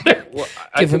 Well,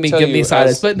 I giving can me tell give me you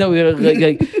silence. as- But no,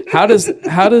 like, how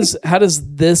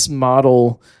does this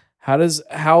model?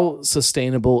 How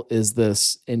sustainable is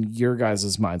this in your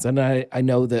guys' minds? And I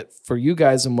know that for you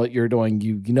guys and what you're doing,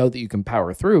 you know that you can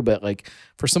power through. But like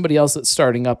for somebody else that's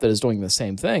starting up that is doing the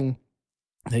same thing,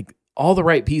 like all the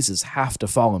right pieces have to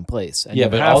fall in place. And Yeah,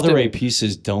 you but have all the to- right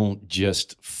pieces don't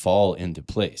just fall into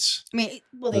place. I mean,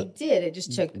 well, they did. It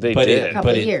just took They But did. a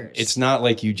couple but of years. it's not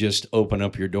like you just open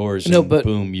up your doors No, and but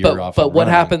boom, you're off. But and what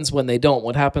running. happens when they don't?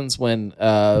 What happens when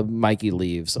Mikey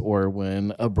leaves, or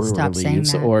when a brewer Stop saying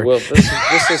leaves, that. or Well,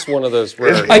 this is one of those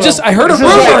rare. I heard a This is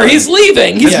rumor. like- He's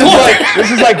leaving. He's going.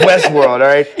 This is like Westworld, all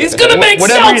right? He's gonna make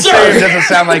Whatever you seltzer. say doesn't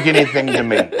sound like anything to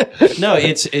me. No,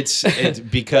 it's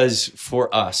because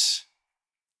for us,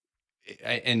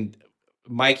 and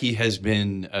Mikey has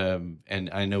been, and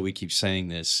I know we keep saying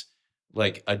this,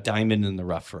 like a diamond in the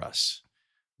rough for us.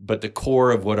 But the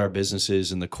core of what our business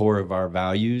is and the core of our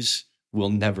values will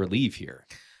never leave here.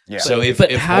 Yeah. So if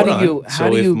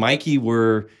Mikey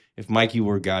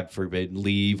were, God forbid,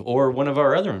 leave, or one of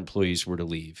our other employees were to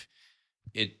leave,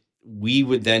 we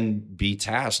would then be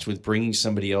tasked with bringing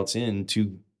somebody else in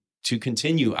to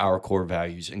continue our core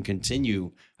values and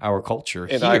continue our culture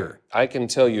And here. I can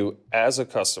tell you, as a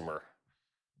customer,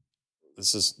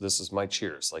 this is my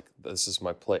Cheers. Like, this is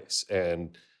my place,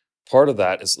 and part of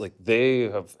that is like they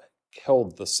have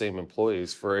held the same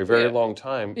employees for a very long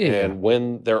time. Yeah. And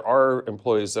when there are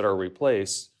employees that are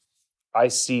replaced, I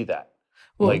see that.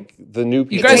 Well, like the new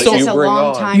people guys that don't- you It's a bring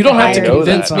long on. time You don't to have to hire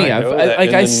convince people. me. I know that. Like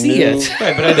And I the see new- it.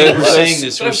 Right, but I think we're saying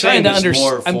this. But We're I'm saying trying to this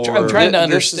more I'm for. trying to This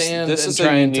understand. This and is a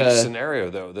trying unique to. scenario,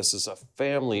 though. This is a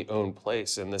family-owned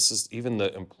place, and this is even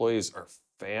the employees are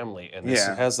family, and this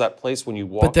Yeah. has that place when you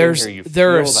walk But there in here. You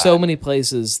are feel so that. many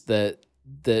places that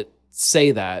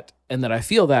say that, and that I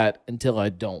feel that until I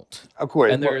don't. Of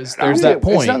course. And there's I mean, that It's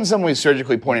point. not in some ways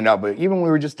surgically pointing out, but even we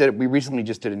recently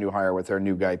just did a new hire with our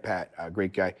new guy, Pat, a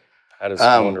great guy. That is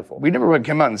wonderful. We never would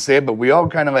come out and say it, but we all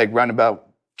kind of like roundabout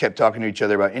kept talking to each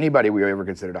other about anybody we ever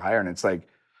considered to hire. And it's like,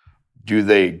 do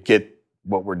they get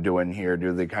what we're doing here?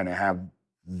 Do they kind of have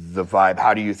the vibe?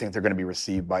 How do you think they're going to be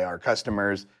received by our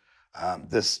customers? We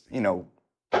There's all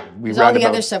the roundabout-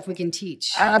 other stuff we can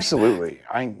teach. Absolutely.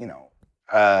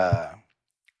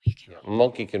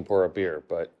 Monkey can pour a beer,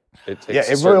 but it takes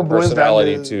it a certain really boils down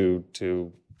personality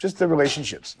to just the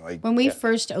relationships. Like, When we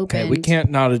first opened, Okay, we can't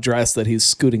not address that he's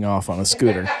scooting off on a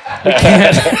scooter. Oh,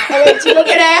 wait, look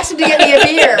at I asked him to get me a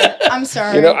beer. I'm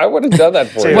sorry. I would have done that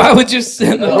for you. Why would you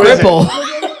send the is it?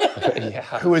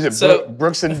 cripple? who is it? So-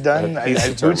 Brooks and Dunn? He's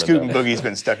Boot determined, Scoot and though. Boogie's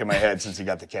been stuck in my head since he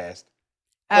got the cast.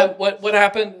 What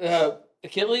happened?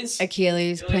 Achilles?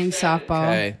 Achilles playing softball.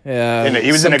 Okay, yeah. And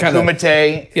he was some in a kind of-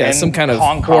 Kumite. Yeah, in some kind of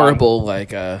Hong Kong. horrible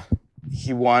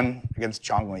He won against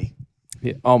Chongli.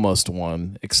 he almost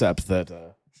won, except that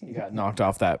he got knocked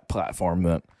off that platform.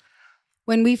 That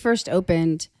When we first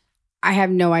opened, I have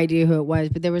no idea who it was,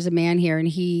 but there was a man here, and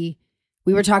we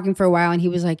were talking for a while, and he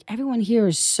was like, "Everyone here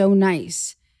is so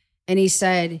nice," and he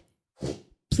said,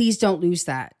 "Please don't lose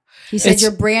that." He said, It's-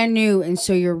 "You're brand new, and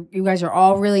so you guys are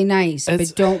all really nice, It's-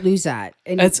 but don't lose that."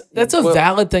 And that's a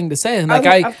valid thing to say, and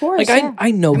like Of course, yeah.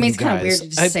 I know. I mean, you it's kind of guys.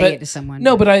 weird to just say but- it to someone.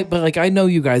 No, but I know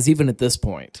you guys even at this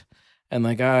point, and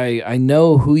like I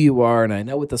know who you are, and I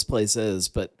know what this place is,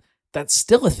 but that's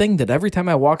still a thing that every time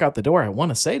I walk out the door, I want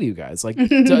to say to you guys, like,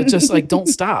 just like, don't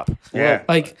stop. Yeah.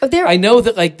 Like, But there- I know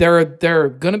that like there are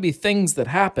going to be things that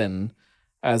happen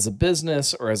as a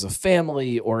business or as a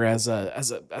family or as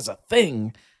a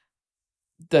thing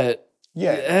that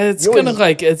Yeah. it's You gonna always-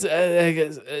 like it's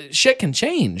shit can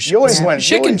change. You always want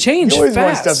shit you can always- change You always want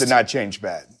fast. stuff to not change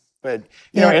bad. But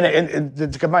you know, and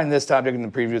to combine this topic and the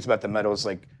previous about the metals,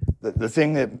 like the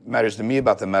thing that matters to me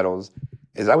about the metals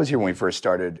is I was here when we first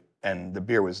started, and the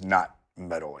beer was not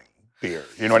medaling beer.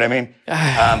 You know what I mean?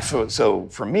 So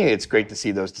for me, it's great to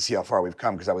see how far we've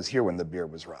come because I was here when the beer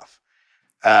was rough.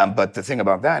 But the thing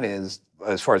about that is,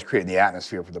 as far as creating the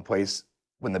atmosphere for the place,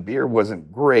 when the beer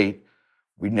wasn't great,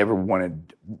 we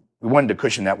wanted to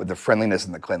cushion that with the friendliness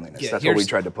and the cleanliness. Yeah, That's what we here's-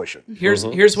 tried to push it. Here's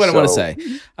what I want to So-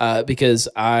 say, because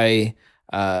I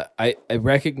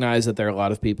recognize that there are a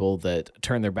lot of people that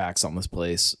turn their backs on this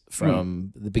place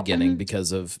from the beginning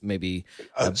because of maybe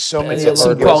so many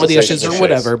some of our quality guests issues say or shit.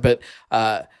 whatever. But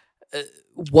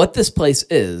what this place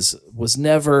was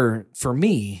never for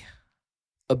me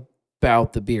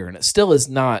about the beer, and it still is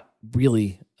not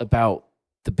really about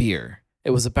the beer. It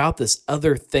was about this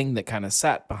other thing that kind of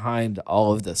sat behind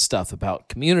all of this stuff about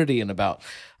community and about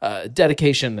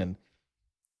dedication. And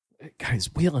guys,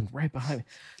 wheeling right behind me.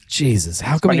 Jesus,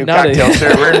 how come My we new not? cocktail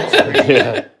server.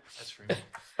 yeah.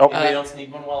 Anybody else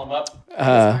need one while I'm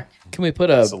up? Can we put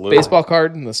a Absolutely. baseball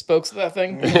card in the spokes of that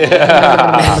thing?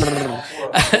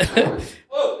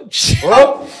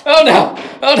 Whoa. Oh no!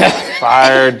 Oh no!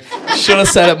 Fired. Should have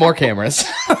set up more cameras.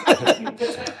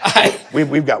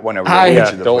 We've got one over I-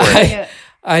 there. Yeah, don't worry.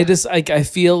 I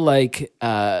feel like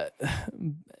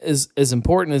as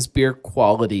important as beer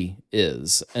quality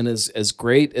is, and as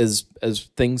great as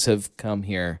things have come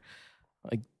here,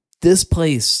 like this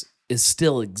place is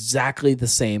still exactly the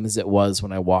same as it was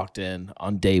when I walked in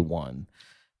on day one.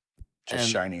 Just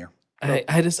shinier. I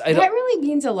That don't. really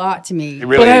means a lot to me. It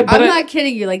really But is. I- I'm not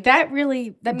kidding you. Like that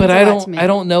means But a lot to me. I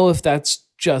don't know if that's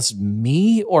just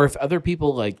me or if other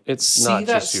people like It's see not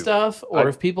that just you. stuff or I-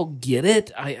 if people get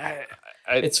it.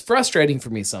 It's frustrating for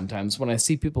me sometimes when I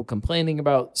see people complaining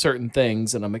about certain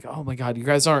things and I'm like, oh my God,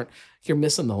 you're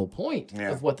missing the whole point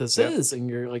of what this is. And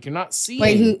you're not seeing.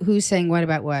 Wait, who's saying what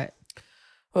about what?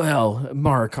 Well,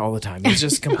 Mark all the time. He's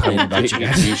just complaining about you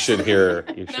guys. You should hear.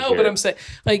 No, but I'm saying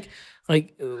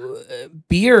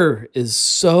beer is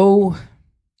so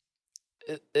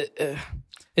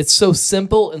it's so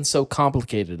simple and so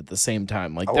complicated at the same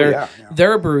time. Like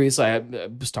there are breweries. I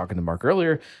was talking to Mark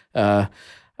earlier. I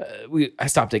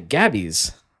stopped at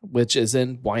Gabby's, which is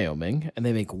in Wyoming, and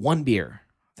they make one beer.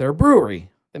 They're a brewery.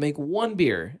 They make one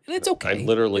beer, and it's okay. I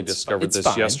literally It's discovered it's this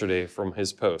fine. yesterday from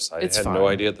his post. I had fine. no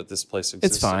idea that this place existed.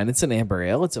 It's fine. It's an amber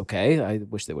ale. It's okay. I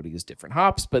wish they would have used different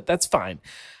hops, but that's fine.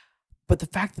 But the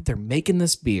fact that they're making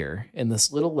this beer in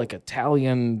this little like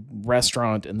Italian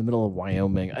restaurant in the middle of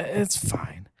Wyoming, it's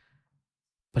fine.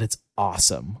 But it's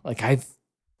awesome. Like I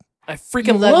freaking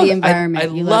You love love the it.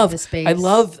 environment. You love the space. I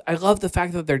love the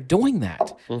fact that they're doing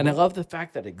that, and I love the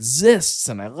fact that it exists,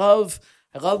 and I love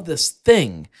this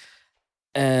thing,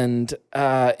 and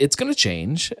it's going to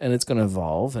change, and it's going to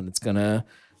evolve, and it's going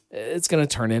to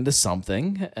turn into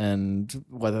something, and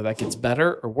whether that gets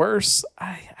better or worse,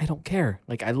 I don't care.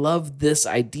 Like I love this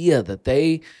idea that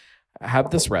they have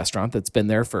this restaurant that's been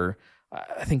there for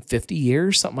I think 50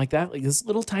 years, something like that. Like this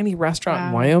little tiny restaurant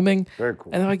in Wyoming. Very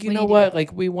cool. And they're like, you know what?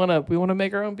 Like we want to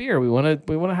make our own beer. We want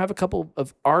to have a couple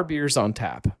of our beers on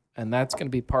tap, and that's going to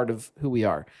be part of who we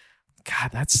are.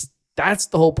 God, that's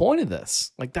the whole point of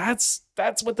this. Like that's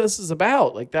what this is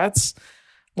about. Like that's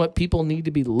what people need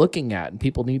to be looking at, and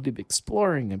people need to be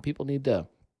exploring, and people need to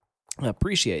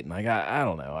appreciate. And like I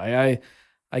don't know.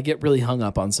 I get really hung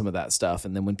up on some of that stuff.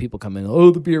 And then when people come in,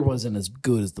 oh, the beer wasn't as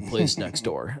good as the place next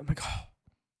door. I'm like, oh,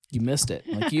 you missed it.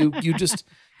 Like you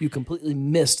completely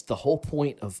missed the whole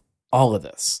point of all of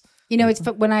this. You know, it's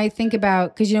when I think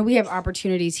about, because, we have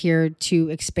opportunities here to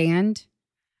expand,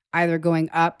 either going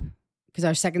up because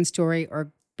our second story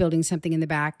or building something in the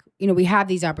back. We have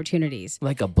these opportunities.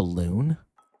 Like a balloon.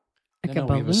 Like No, a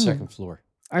we have a balloon. second floor.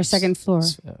 Our second floor.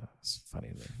 It's funny.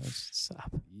 It's a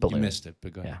You balloon. missed it,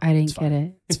 but go ahead. I didn't It's fine. get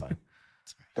it. It's fine.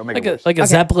 Don't make Like it a worse. like a Okay.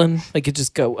 Zeppelin. Like it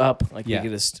just go up. Like Yeah. we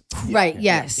could just Right.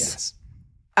 Yes. yes.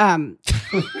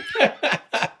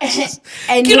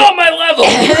 And Get on my level.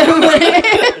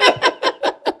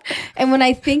 And when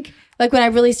I think, like when I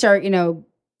really start,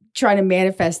 trying to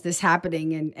manifest this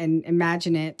happening and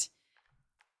imagine it,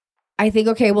 I think,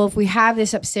 okay, well, if we have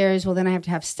this upstairs, well, then I have to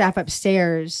have staff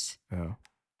upstairs. Oh.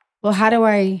 Well, how do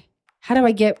I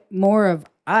get more of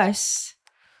us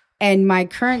and my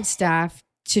current staff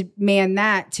to man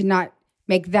that, to not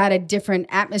make that a different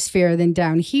atmosphere than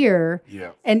down here?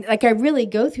 Yeah. And like, I really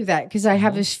go through that because I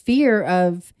have this fear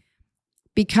of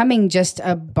becoming just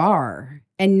a bar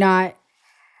and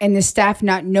the staff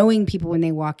not knowing people when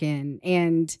they walk in.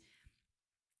 And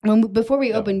before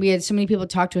we opened, we had so many people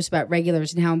talk to us about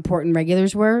regulars and how important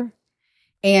regulars were.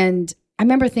 And I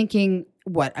remember thinking,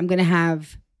 what, I'm going to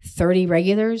have 30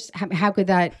 regulars? How could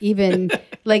that even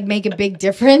like make a big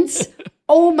difference?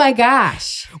 Oh my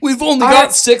gosh. We've only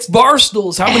got 6 bar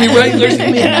stools. How many regulars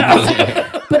do we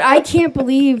have? But I can't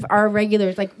believe our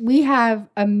regulars, like we have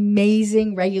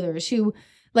amazing regulars who,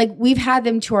 like, we've had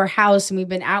them to our house and we've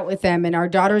been out with them, and our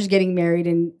daughter's getting married,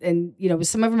 and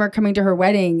some of them are coming to her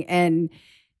wedding, and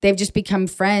they've just become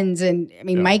friends. And I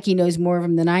mean, Mikey knows more of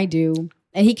them than I do,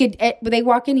 and when they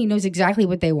walk in, he knows exactly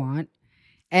what they want.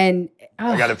 And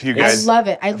I got a few guys. I love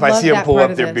it. If I see them pull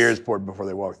up their beers poured before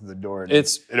they walk through the door,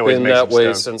 it always been makes that them way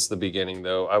stoked. since the beginning,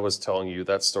 though. I was telling you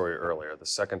that story earlier. The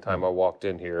second time I walked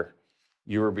in here,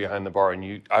 you were behind the bar,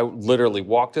 and I literally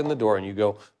walked in the door, and you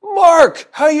go, "Mark,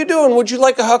 how you doing? Would you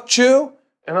like a Huck Chew?"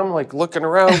 And I'm like looking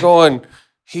around, going,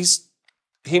 he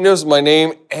knows my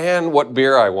name and what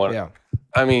beer I want. Yeah.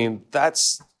 I mean,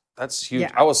 that's huge.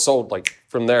 Yeah. I was sold like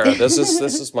from there. This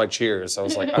is my cheers. I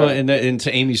was like, Well, and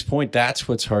to Amy's point, that's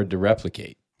what's hard to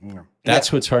replicate.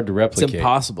 That's what's hard to It's replicate.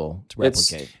 impossible to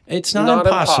replicate. It's not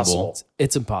impossible.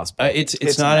 It's impossible.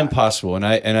 It's not impossible. And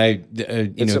I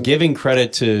giving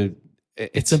credit to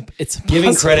it's giving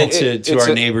impossible. credit to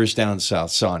our neighbors down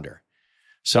south, Sonder.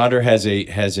 Sonder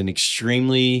has an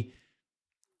extremely,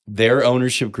 their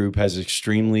ownership group has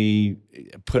extremely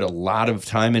put a lot of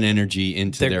time and energy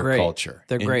into their culture.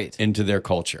 They're great. Into their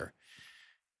culture.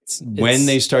 When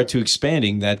they start to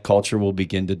expanding, that culture will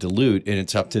begin to dilute, and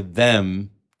it's up to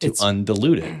them to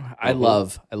undilute it. I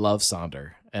love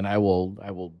Sonder, and I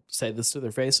will say this to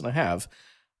their face, and I have.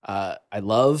 I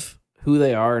love who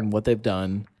they are and what they've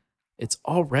done. It's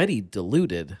already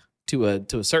diluted to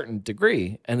a certain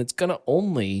degree, and it's going to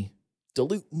only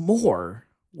dilute more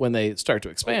when they start to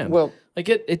expand. Well, like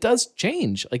it does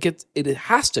change. Like it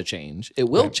has to change. It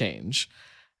will change.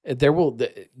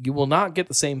 You will not get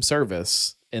the same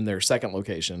service in their second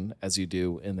location as you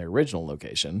do in their original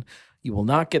location. You will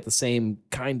not get the same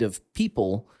kind of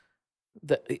people.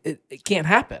 That it can't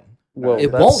happen. Well,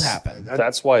 it won't happen.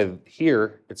 That's why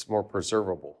here it's more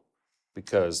preservable,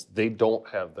 because they don't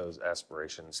have those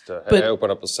aspirations to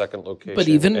open up a second location. But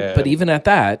even at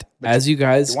that, as you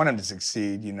guys You want them to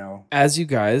succeed, as you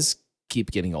guys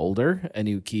keep getting older and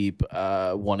you keep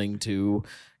wanting to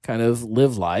kind of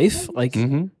live life, like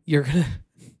you're gonna.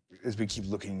 As we keep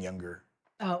looking younger.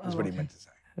 That's what he meant to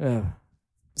say.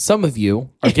 Some of you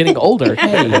are getting older.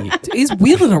 Hey, he's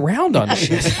wheeling around on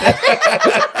shit.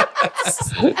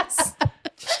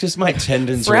 It's just my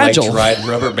tendons Fragile. are like dried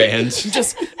rubber bands.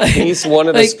 He's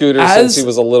wanted a like, scooter since he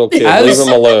was a little kid. as- Leave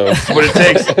him alone. What it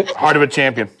takes. Heart of a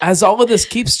champion. As all of this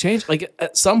keeps changing, like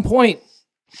at some point,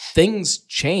 things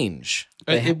change.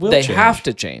 It will They change. have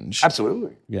to change.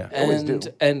 Absolutely. Yeah. Always do.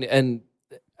 And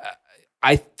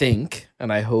I think,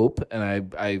 and I hope, and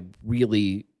I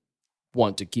really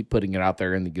want to keep putting it out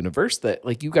there in the universe that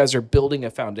like you guys are building a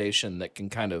foundation that can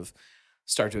kind of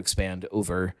start to expand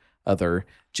over other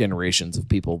generations of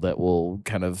people that will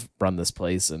kind of run this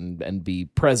place and be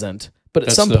present. But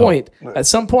at some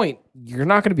point, you're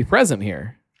not going to be present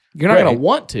here. You're not going to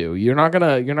want to. You're not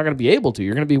going to be able to.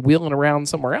 You're going to be wheeling around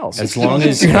somewhere else. As long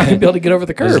as you're not going to be able to get over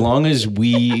the curb. As long as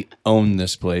we own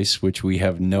this place, which we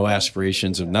have no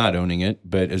aspirations of not owning it,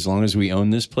 but as long as we own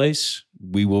this place,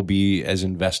 we will be as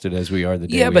invested as we are the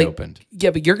day we opened. Yeah,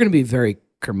 but you're going to be very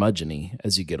curmudgeon-y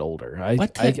as you get older.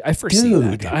 I foresee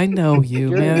dude. that. I know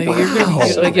you, man. You're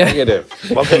gonna be, Negative.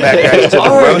 Welcome back, guys, to the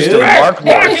roast of Mark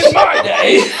Morris.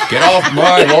 Get off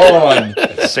my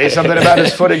lawn. Say something about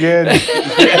his foot again.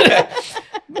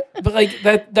 But like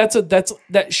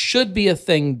that should be a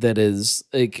thing that is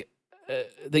like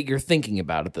that you're thinking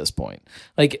about at this point.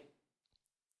 Like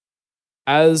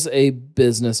as a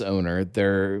business owner,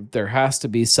 there has to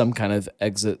be some kind of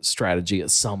exit strategy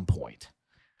at some point.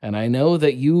 And I know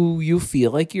that you feel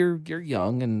like you're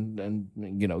young and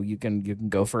you can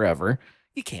go forever.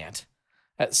 You can't.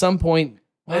 At some point.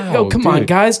 Wow, No, come on,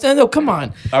 guys. No, come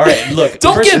on. All right, look.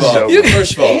 Don't first get. of all,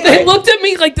 First of all, they looked at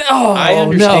me like, "Oh, I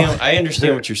understand. no." I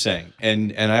understand what you're saying,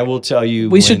 and I will tell you.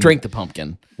 We should drink the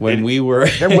pumpkin. When we were.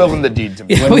 They're willing the deed to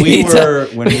me. Yeah. when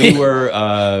We we were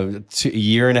a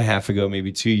year and a half ago,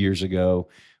 maybe 2 years ago,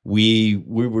 we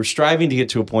were striving to get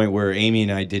to a point where Amy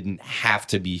and I didn't have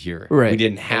to be here. Right. We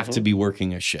didn't have to be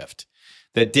working a shift.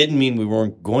 That didn't mean we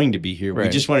weren't going to be here. We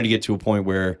Right. just wanted to get to a point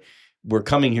where we're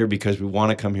coming here because we want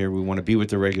to come here. We want to be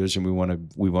with the regulars, and we want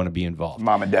to be involved.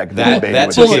 Mom and dad can That baby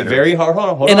that's with the a sitter. very hard.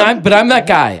 Hold on. I'm that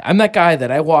guy. I'm that guy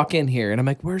that I walk in here and I'm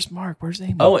like, "Where's Mark? Where's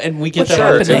Amy?" Oh, and we get What's that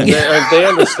all the happening? time. They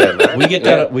understand that. We get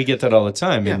that. We get that all the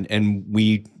time, and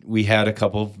we had a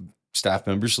couple of staff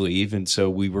members leave, and so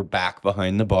we were back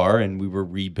behind the bar, and we were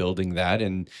rebuilding that,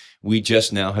 and we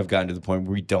just now have gotten to the point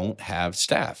where we don't have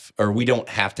staff, or we don't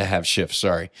have to have shifts.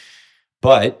 Sorry,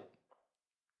 but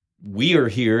we are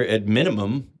here at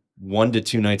minimum 1 to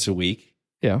 2 nights a week.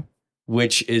 Yeah.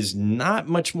 Which is not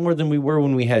much more than we were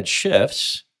when we had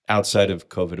shifts outside of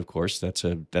COVID, of course. That's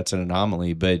an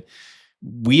anomaly, but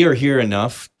we are here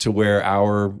enough to where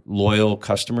our loyal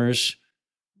customers,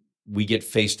 we get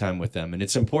FaceTime with them. And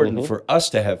it's important for us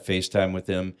to have FaceTime with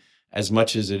them as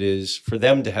much as it is for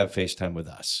them to have FaceTime with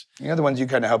us. The other ones you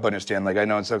kind of help understand. Like, I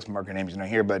know it sucks Mark and Amy's not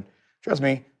here, but trust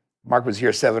me, Mark was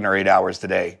here 7 or 8 hours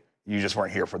today. You just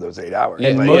weren't here for those 8 hours.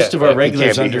 And Like, most of our you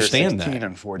regulars can't be here understand 16, that.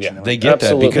 unfortunately. They get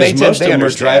Absolutely. that because They most of them are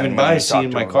understand driving when by we talk seeing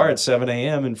to my them car about at 7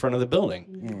 a.m. in front of the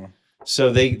building.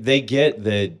 So they get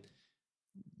that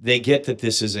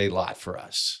this is a lot for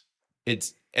us.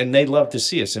 And they love to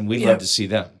see us, and we love to see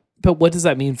them. But what does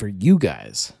that mean for you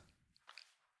guys?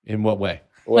 In what way?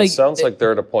 Well, it sounds like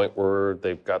they're at a point where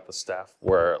they've got the staff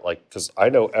where, like, because I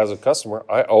know as a customer,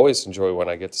 I always enjoy when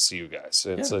I get to see you guys.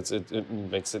 It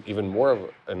makes it even more of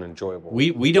an enjoyable.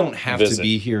 We don't have visit. to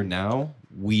be here now.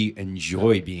 We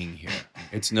enjoy being here.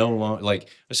 It's no longer like,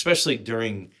 especially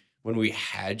during when we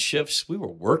had shifts, we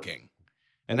were working.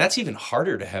 And that's even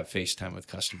harder to have FaceTime with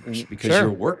customers because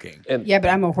you're working. Yeah,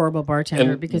 but I'm a horrible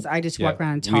bartender because I just walk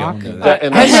around and talk.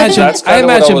 I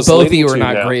imagine both of you are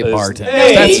not great bartenders.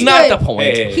 That's not the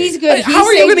point. He's good. How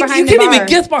are you going to? You can't even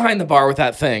get behind the bar with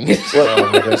that thing.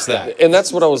 There's that. And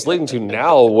that's what I was leading to.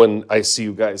 Now, when I see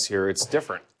you guys here, it's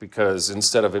different because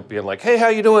instead of it being like, "Hey, how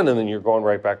you doing?" and then you're going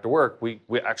right back to work, we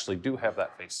actually do have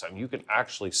that FaceTime. You can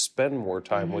actually spend more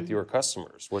time with your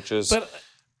customers, which is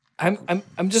I'm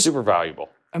just super valuable.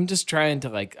 I'm just trying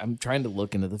to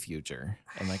look into the future.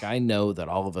 And like, I know that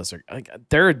all of us are like,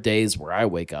 there are days where I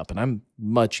wake up and I'm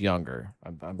much younger.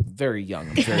 I'm very young.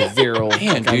 I'm very virile.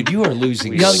 Man, dude, you are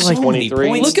losing young, so like many 23.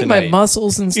 points look at my tonight.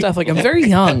 muscles and stuff. Like I'm very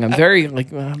young. I'm very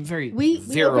We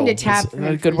virile. opened a tap Is for that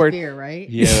a his good word? beer, right?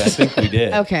 Yeah, I think we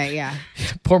did. Okay, yeah.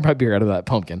 Pour my beer out of that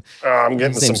pumpkin. I'm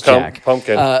getting His name's some Jack.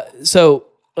 pumpkin. So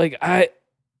like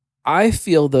I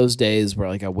feel those days where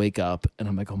like I wake up and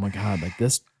I'm like, oh my God, like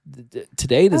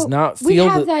today does not feel. We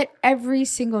have that every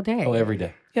single day. Oh, every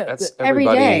day. Yeah, That's every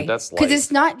everybody. day. That's life. Because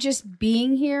it's not just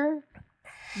being here.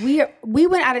 We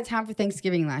went out of town for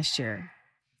Thanksgiving last year,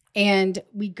 and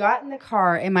we got in the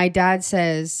car, and my dad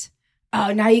says,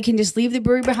 "Oh, now you can just leave the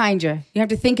brewery behind you. You have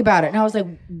to think about it." And I was like,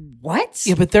 "What?"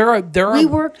 Yeah, but there are we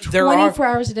work 24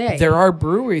 hours a day. There are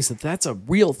breweries that's a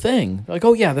real thing. Like,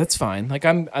 oh yeah, that's fine. Like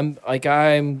I'm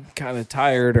kind of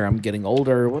tired or I'm getting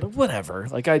older, whatever.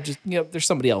 Like I just there's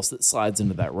somebody else that slides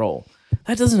into that role.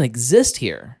 That doesn't exist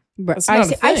here. That's not a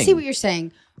thing. I see what you're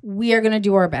saying. We are going to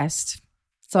do our best.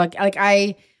 So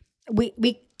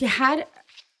we had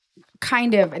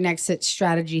kind of an exit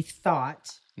strategy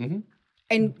thought. Mm-hmm.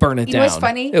 And burn it down. You know what's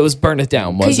funny? It was burn it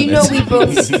down, wasn't it?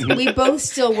 Because we both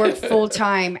still work full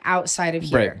time outside of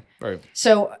here. Right.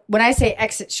 So when I say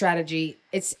exit strategy,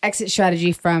 it's exit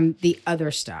strategy from the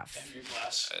other stuff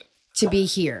to be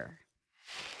here.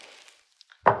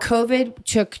 COVID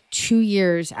took 2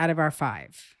 years out of our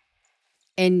 5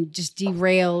 and just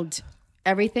derailed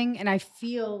everything. And I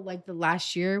feel like the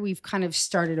last year we've kind of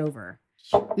started over.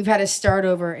 We've had to start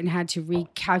over and had to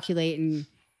recalculate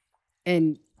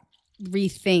and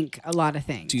rethink a lot of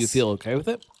things. Do you feel okay with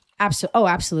it?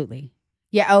 Absolutely.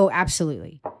 Yeah. Oh,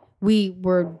 absolutely.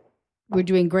 We're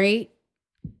doing great.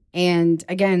 And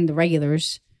again, the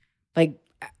regulars, like,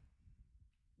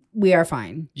 we are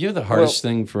fine. You know the hardest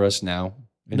thing for us now?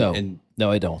 No,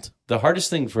 I don't. The hardest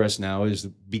thing for us now is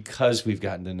because we've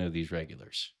gotten to know these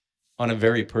regulars on a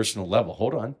very personal level.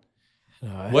 Hold on.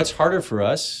 What's harder for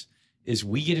us is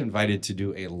we get invited to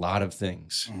do a lot of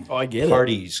things. Oh, I get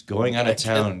Parties, going out of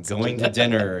town, going to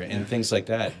dinner, and things like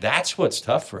that. That's what's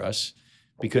tough for us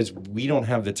because we don't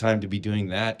have the time to be doing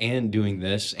that and doing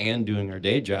this and doing our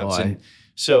day jobs. I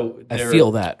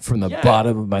feel that from the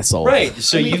bottom of my soul. Right.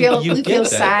 So we feel get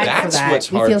sad that. for That's that.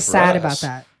 what's We hard feel for sad us. about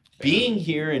that. Being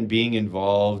here and being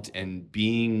involved and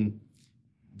being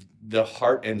the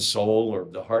heart and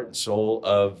soul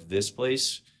of this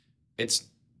place,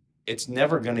 it's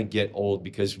never going to get old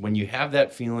because when you have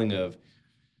that feeling of,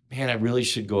 man, I really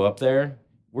should go up there.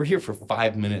 We're here for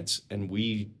 5 minutes and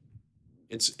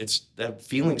it's that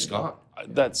feeling's gone.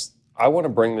 I want to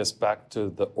bring this back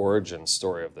to the origin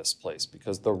story of this place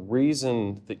because the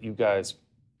reason that you guys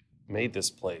made this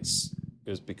place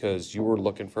is because you were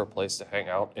looking for a place to hang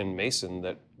out in Mason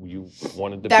that you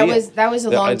wanted to be in. That was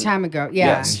a long time ago. Yeah.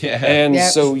 Yes. Yeah. And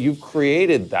so you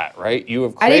created that, right? You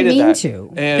have I created didn't mean that.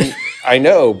 To. And I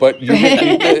know, but here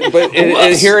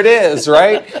it is,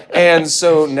 right? And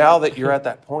so now that you're at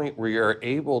that point where you're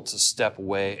able to step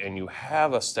away and you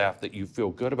have a staff that you feel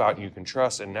good about and you can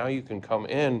trust, and now you can come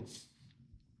in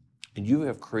and you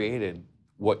have created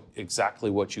exactly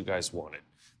what you guys wanted.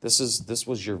 This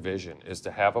was your vision, is to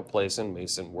have a place in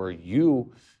Mason where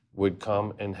you would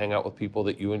come and hang out with people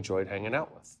that you enjoyed hanging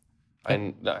out with.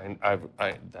 And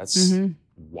that's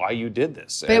why you did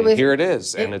this. And here it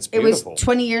is, and it's beautiful. It was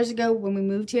 20 years ago when we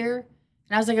moved here,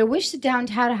 and I was like, I wish the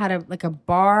downtown had a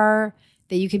bar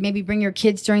that you could maybe bring your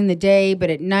kids during the day, but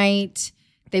at night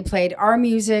they played our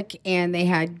music and they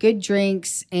had good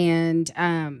drinks and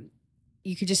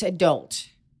you could just adult.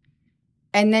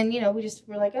 And then,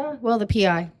 we're like, oh, well, the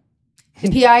PI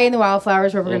and the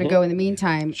Wildflowers where we're going to go in the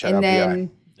meantime. Shout and out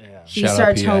then he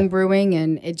starts home brewing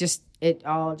and it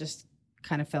all just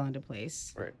kind of fell into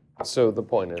place. Right. So the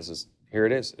point is here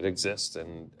it is. It exists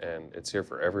and it's here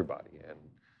for everybody. And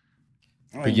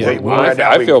But yeah,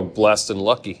 I feel blessed and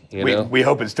lucky. You know, we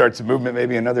hope it starts a movement.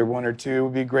 Maybe another 1 or 2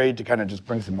 would be great to kind of just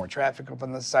bring some more traffic up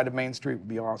on the side of Main Street would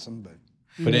be awesome. But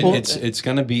it's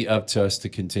going to be up to us to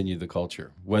continue the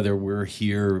culture, whether we're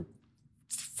here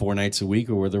 4 nights a week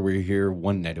or whether we're here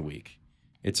 1 night a week.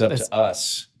 It's up to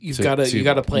us. You got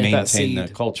to plant that seed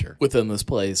that culture within this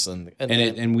place,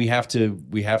 and we have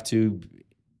to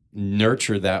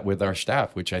nurture that with our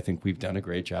staff, which I think we've done a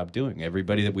great job doing.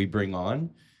 Everybody that we bring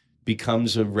on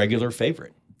becomes a regular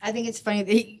favorite. I think it's funny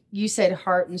that you said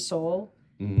heart and soul,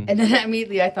 and then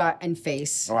immediately I thought and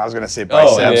face. I was going to say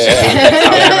biceps. yeah. I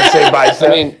was going to say bicep.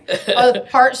 I mean,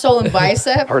 Heart, soul, and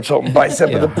bicep. Heart, soul, and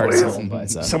bicep of the heart, place. soul, and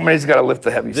bicep. Somebody's got to lift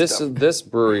the heavy stuff. this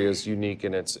brewery is unique,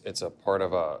 and it's a part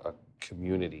of a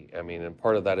community. I mean, and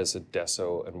part of that is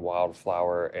Adesso and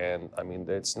Wildflower, and I mean,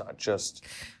 it's not just.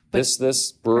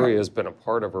 This brewery has been a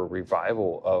part of a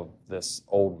revival of this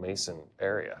old Mason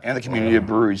area. And the community of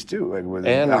breweries, too. Like with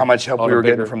And how much help on we a were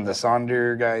getting bigger- from the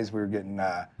Sonder guys. We were getting,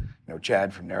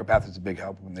 Chad from Narrowpath was a big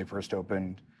help when they first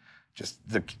opened. Just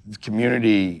the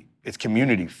community, it's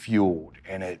community fueled,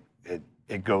 and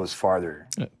it goes farther.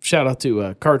 shout out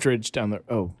to Cartridge down there.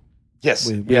 Oh, Yes.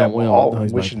 We yeah, don't all know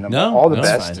he's wishing them No, all the no,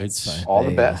 best. it's fine. All the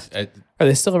They, best. are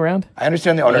they still around? I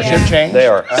understand the ownership Yeah. change. They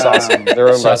are saucy. They're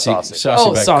owned by Saucy. Saucy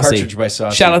by Saucy. Cartridge by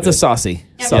Saucy. Shout out to Good. Saucy.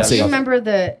 Yeah, Saucy. do you remember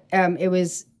it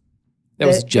was That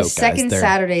was a joke, the second guys.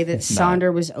 Saturday that not.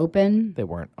 Sonder was open. They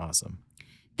weren't awesome.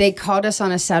 They called us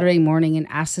on a Saturday morning and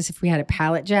asked us if we had a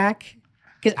pallet jack.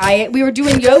 Because we were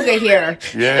doing yoga here.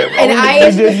 Yeah.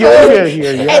 And we did yoga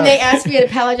here, yeah. And they asked me at a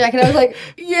pallet jack, and I was like,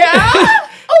 yeah.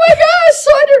 Oh my gosh,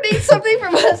 Sonder needs something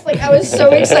from us. Like, I was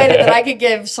so excited that I could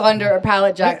give Sonder a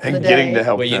pallet jack for the and day. getting to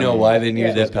help But you them. know why they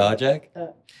needed that pallet jack?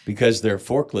 Because their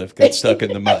forklift got stuck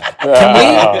in the mud.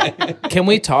 Can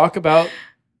we talk about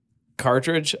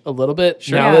Cartridge a little bit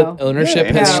now No. that ownership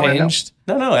Yeah, has no. changed?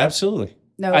 No, absolutely.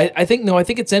 No, I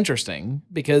think it's interesting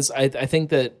because I think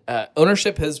that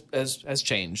ownership has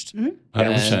changed. 100%.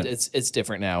 And it's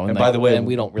different now. And by the way, and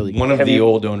we don't really one of the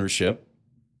old ownership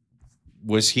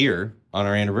was here on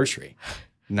our anniversary.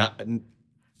 Not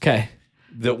okay.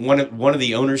 one of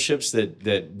the ownerships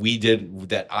that we did,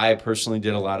 that I personally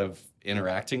did a lot of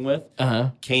interacting with,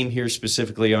 came here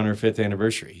specifically on our 5th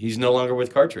anniversary. He's no longer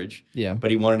with Cartridge, Yeah. but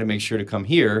he wanted to make sure to come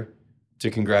here to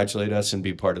congratulate us and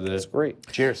be part of this. Great.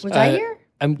 Cheers. was I here?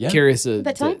 I'm curious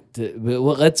That time? well,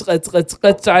 let's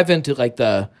dive into like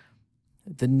the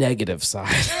negative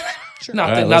side. Not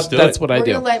All right, that, let's not do that's it. what I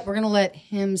do. We're gonna let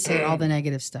him say all the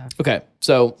negative stuff. Okay,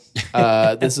 so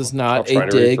this is not I'll try a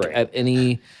to dig refrain. at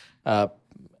any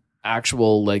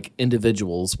actual like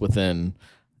individuals within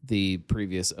the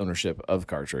previous ownership of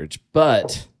Cartridge,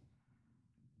 but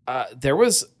there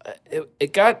was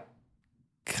it got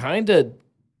kind of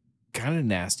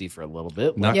nasty for a little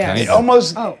bit. Not Yeah. kind It of.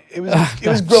 almost, Oh. it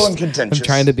was growing contentious. I'm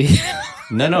trying to be.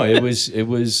 No, it was there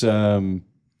was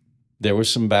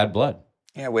some bad blood.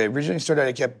 Yeah, when it originally started,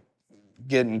 I kept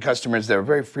getting customers that were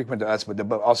very frequent to us,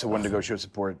 but also wanted to go show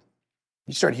support.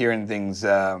 You start hearing things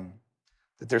that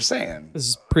they're saying. This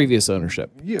is previous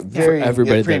ownership. Yeah, very.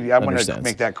 everybody that I want to understands.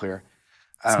 make that clear.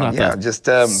 not Yeah, that just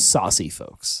Saucy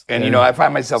folks. and I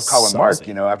find myself calling Mark.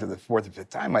 saucy. After the 4th or 5th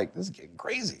time, like this is getting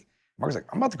crazy. Mark's like,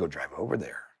 I'm about to go drive over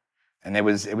there, and it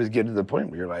was getting to the point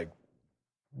where you're like,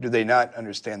 do they not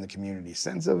understand the community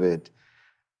sense of it,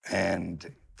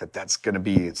 and that's going to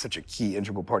be such a key,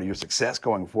 integral part of your success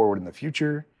going forward in the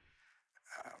future?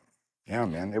 Yeah,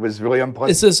 man, it was really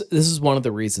unpleasant. This is one of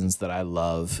the reasons that I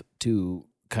love to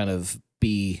kind of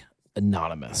be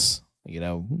anonymous,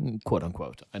 quote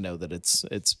unquote. I know that it's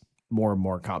more and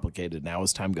more complicated now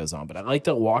as time goes on, but I like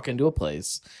to walk into a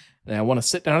place and I want to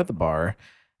sit down at the bar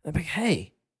and be like,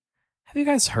 hey, have you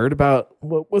guys heard about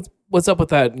what's up with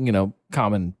that,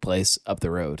 common place up the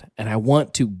road? And I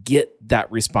want to get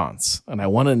that response and I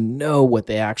want to know what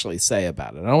they actually say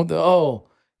about it. I don't,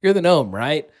 you're the gnome,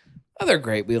 right? Oh, they're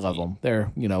great. We love them.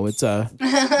 They're, it's No,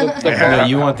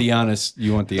 you want the honest.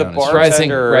 You want the honest. bar- rising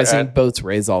Bartender boats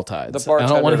raise all tides. The I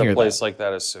don't want bartender to at hear a place that. like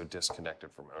that is so disconnected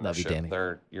from Love you, ownership.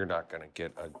 Danny. You're not going to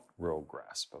get a real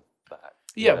grasp of that.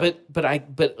 Yeah, but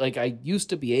I used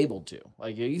to be able to.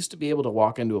 Like I used to be able to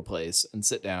walk into a place and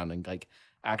sit down and like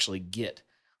actually get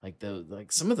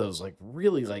some of those like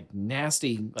really like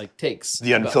nasty like takes.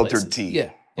 The about unfiltered places. tea. Yeah.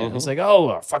 It's like,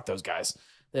 fuck those guys.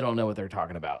 They don't know what they're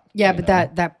talking about. Yeah, you but know?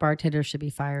 that bartender should be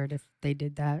fired if they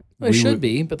did that. They should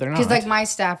be, but they're not. Because like my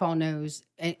staff all knows,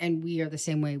 and we are the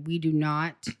same way. We do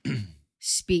not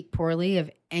speak poorly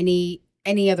of any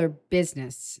other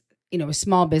business, a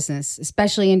small business,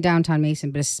 especially in downtown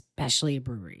Mason, but especially a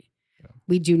brewery. Yeah.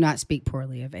 We do not speak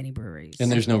poorly of any breweries. And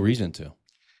there's no reason to.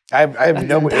 I have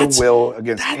no ill will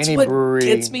against That's any what brewery.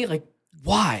 gets me. Like,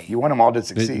 why? You want them all to But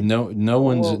succeed. no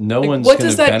one's What going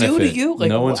does to that benefit. do to you? Like,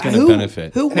 no one's going who- to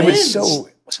benefit. Who And it wins? was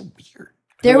so weird.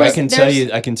 I can tell you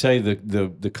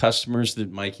the customers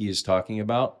that Mikey is talking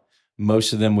about,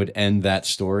 most of them would end that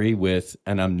story with,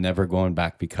 and I'm never going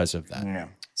back because of that. Yeah.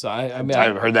 So I mean,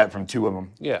 I've heard that from 2 of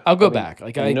them. Yeah. I'll go I mean, back.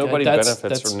 Like nobody that's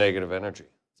benefits from negative energy.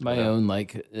 my own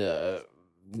like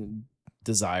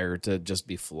desire to just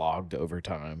be flogged over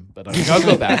time. But I'll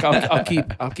go back.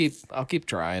 I'll keep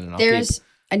trying. And There's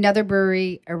another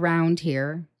brewery around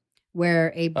here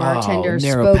where a bartender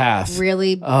narrow spoke path.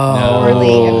 really Oh,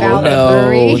 poorly about the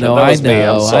brewery. No, That I was me. I'm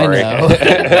know. sorry. I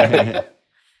know.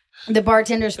 The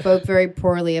bartender spoke very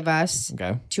poorly of us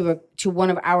Okay. to one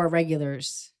of our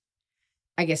regulars.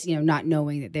 I guess, not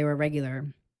knowing that they were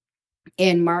regular.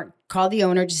 And Mark called the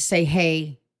owner just to say,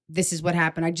 hey, this is what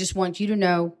happened. I just want you to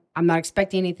know I'm not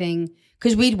expecting anything,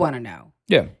 because we'd want to know.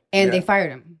 Yeah. And they fired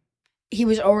him. He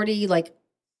was already like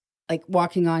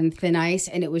walking on thin ice,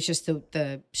 and it was just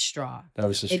the straw. That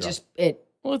was the straw. It just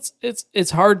Well,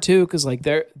 it's hard too, because like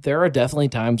there are definitely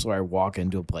times where I walk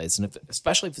into a place, and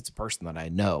especially if it's a person that I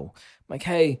know, I'm like,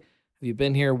 hey, have you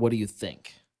been here? What do you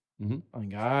think? Mhm.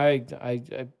 Like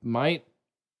I might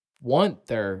want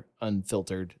their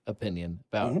unfiltered opinion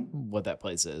about what that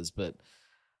place is, but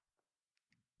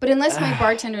unless my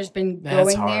bartender's been That's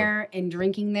going hard. there and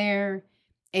drinking there.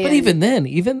 And but even then,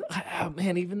 even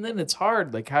then, it's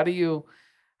hard. Like, how do you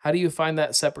find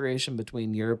that separation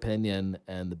between your opinion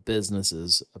and the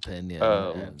business's opinion?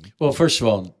 And, Well, first of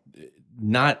all,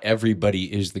 not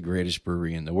everybody is the greatest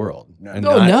brewery in the world. And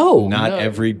No, no. Not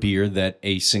every beer that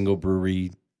a single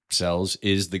brewery sells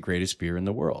is the greatest beer in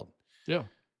the world. yeah,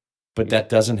 But that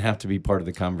doesn't have to be part of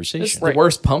the it's conversation. the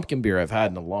worst pumpkin beer I've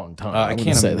had in a long time. I I'm gonna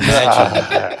can't say that.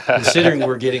 imagine. Considering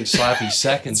we're getting sloppy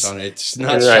seconds on it, it's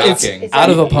not Right. shocking. It's Out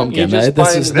of a like- pumpkin. You just This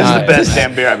find- is This is not the best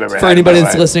damn beer I've ever had. for in anybody my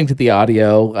that's life. listening to the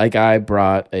audio. Like, I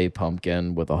brought a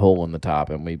pumpkin with a hole in the top,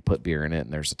 and we put beer in it,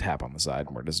 and there's a tap on the side,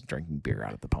 and we're just drinking beer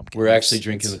out of the pumpkin. We're actually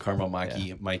drinking the caramel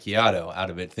macchiato out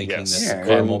of it, thinking Yes. that Yeah, the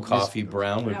caramel and- coffee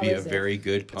brown would How be a is it? very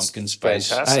good pumpkin spice.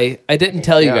 fantastic. I didn't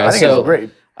tell you I guys. think it's So great.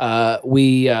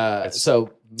 so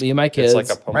me and my kids, It's like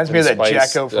a pumpkin Reminds me of that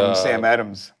spiced, Jacko from Sam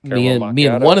Adams. me and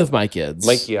macchiato. one of my kids,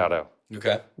 Macchiato.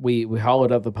 Okay. we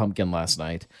hollowed up the pumpkin last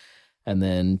night, and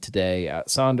then today at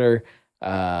Sonder,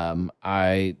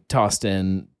 I tossed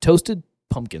in toasted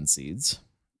pumpkin seeds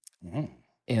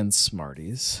and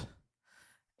Smarties,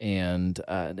 and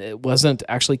it wasn't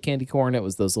actually candy corn. It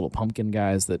was those little pumpkin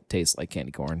guys that taste like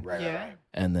candy corn, Right. Yeah.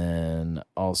 and then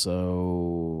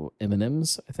also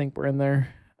M&Ms. I think were in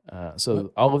there.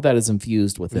 So all of that is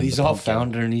infused Were within. these the all pumpkin.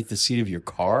 found underneath the seat of your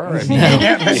car? I mean,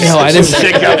 No, I didn't.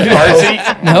 Stick up car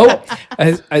seat.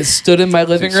 No, I stood in my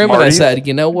living room and I Smarties? said,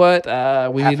 you know what?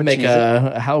 We Half need to a make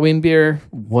a Halloween beer.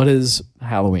 What is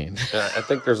Halloween? I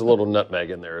think there's a little nutmeg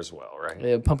in there as well,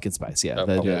 right? Pumpkin spice, yeah. The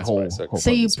pumpkin whole, spice, okay. whole So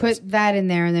you pumpkin spice. put that in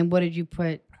there, and then what did you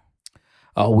put?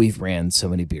 Oh, we've ran so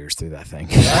many beers through that thing.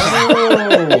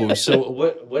 oh, so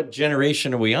what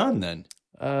generation are we on then?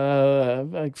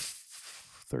 Like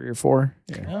 3 or 4.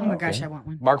 Yeah. Oh my gosh, I want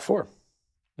one. Mark IV.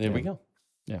 There we go.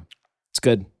 It's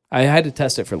good. I had to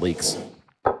test it for leaks.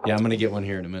 Yeah, I'm going to get one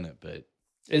here in a minute, but It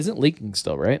isn't leaking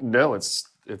still, right? No, it's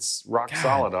rock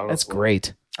solid. Honestly. That's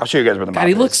great. I'll show you guys where the God,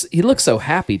 mouth he looks so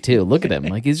happy too. Look at him,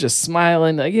 like he's just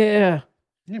smiling. Like, yeah.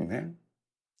 Yeah, man.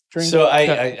 so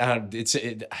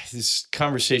this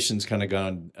conversation's kind of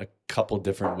gone a couple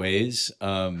different ways.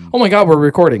 Oh my God, we're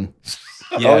recording.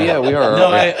 Oh, yeah, we are, No,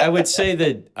 aren't we? I would say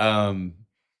that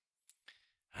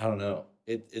I don't know.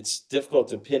 It's difficult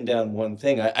to pin down one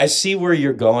thing. I see where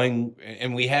you're going,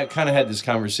 and we had kind of had this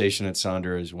conversation at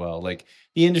Sonder as well. Like,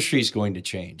 the industry is going to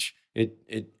change.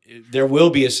 There will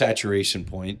be a saturation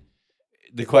point.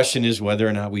 The question is whether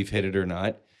or not we've hit it or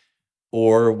not,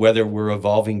 or whether we're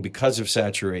evolving because of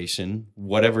saturation,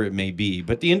 whatever it may be.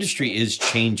 But the industry is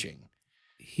changing.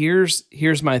 Here's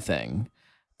my thing.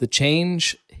 The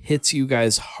change hits you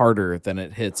guys harder than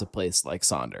it hits a place like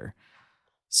Sonder.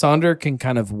 Sonder can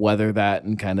kind of weather that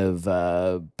and kind of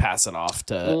pass it off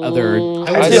to other.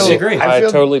 I disagree. I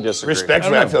feel- totally disagree.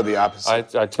 Respectfully, I feel the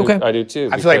opposite. I do too.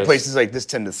 I feel like because- places like this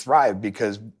tend to thrive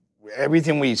because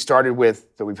everything we started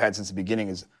with that we've had since the beginning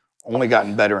has only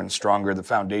gotten better and stronger. The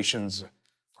foundations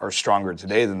are stronger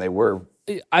today than they were.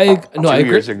 I 2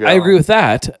 years ago. agree with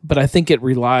that, but I think it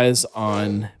relies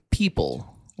on people.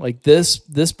 Like this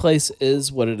place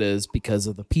is what it is because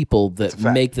of the people that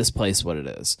fact. make this place what it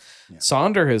is.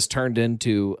 Sonder has turned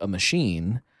into a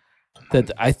machine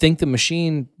that I think the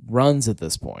machine runs at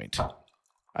this point.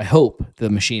 I hope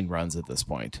the machine runs at this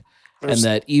point. and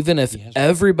that even if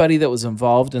everybody that was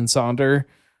involved in Sonder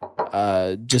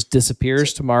just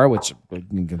disappears tomorrow, which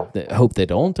I hope they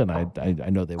don't, and I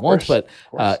know they won't, but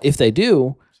if they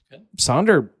do,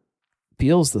 Sonder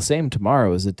feels the same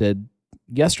tomorrow as it did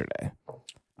yesterday.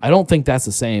 I don't think that's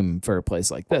the same for a place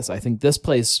like this. I think this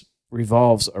place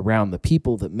revolves around the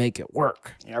people that make it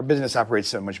work. Our business operates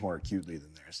so much more acutely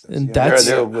than theirs. And They're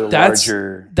a little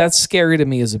larger. That's scary to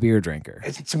me as a beer drinker.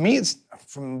 To me, it's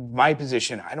from my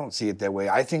position, I don't see it that way.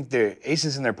 I think the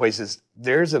Aces in their places,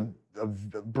 there's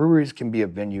breweries can be a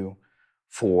venue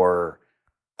for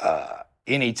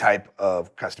any type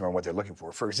of customer and what they're looking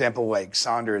for. For example, like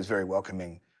Sonder is very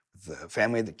welcoming, the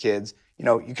family, the kids. You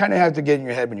know, you kind of have to get in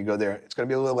your head when you go there. It's going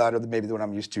to be a little louder than maybe what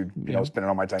I'm used to, spending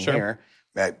all my time here.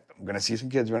 I'm going to see some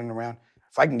kids running around.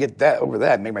 If I can get that over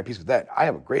that, make my peace with that, I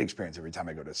have a great experience every time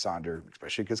I go to Sonder,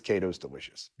 especially because Cato's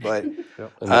delicious. But and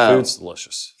the food's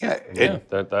delicious. Yeah,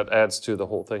 that adds to the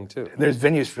whole thing too. There's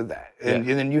venues for that, and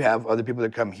then you have other people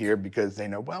that come here because they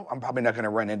know, well, I'm probably not going to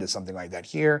run into something like that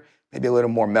here. Maybe a little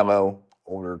more mellow,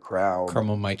 older crowd.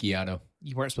 Caramel macchiato.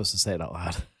 You weren't supposed to say it out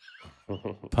loud.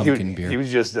 Pumpkin beer. He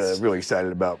was just really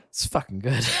excited about. It's fucking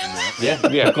good.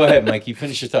 Yeah. Go ahead, Mikey.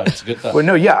 Finish your thought. It's a good thought. Well,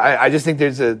 no, I just think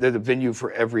there's a venue for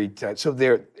every type.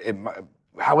 So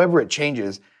however it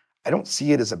changes, I don't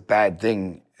see it as a bad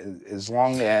thing as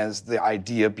long as the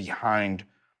idea behind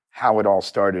how it all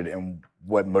started and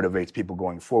what motivates people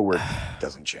going forward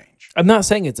doesn't change. I'm not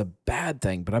saying it's a bad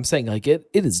thing, but I'm saying like it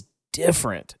is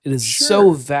different. It is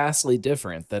so vastly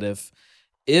different that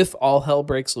if all hell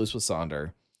breaks loose with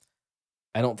Sonder,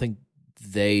 I don't think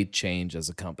they change as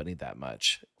a company that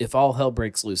much. If all hell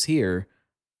breaks loose here,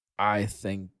 I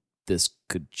think this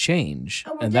could change.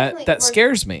 And that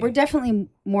scares me. We're definitely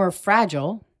more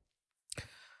fragile,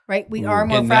 right? We are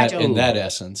more fragile. In that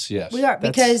essence, yes. We are,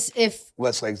 because if...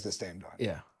 Less legs to stand on.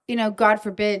 Yeah. God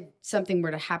forbid something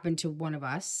were to happen to one of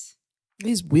us.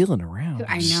 He's wheeling around.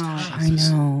 I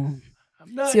know.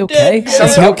 Is he okay?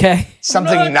 Is he okay?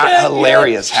 Something not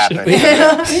hilarious happened.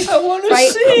 I want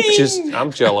to sing.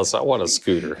 I'm jealous. I want a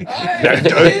scooter.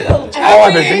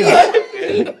 I've been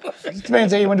thinking. This man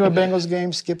said he went to a Bengals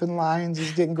game, skipping lines.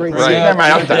 He's getting great. Right. Never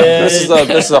mind, I'm done. This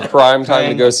is a prime time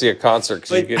to go see a concert.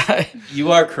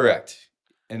 You are correct.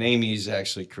 And Amy's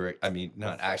actually correct. I mean,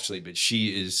 not actually, but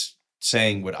she is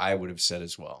saying what I would have said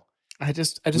as well.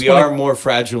 We are more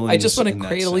fragile. I just want to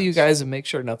cradle you guys and make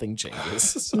sure nothing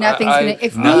changes. Nothing's going to...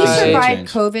 If we survived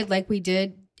COVID like we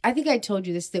did, I think I told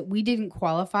you this, that we didn't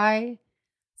qualify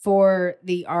for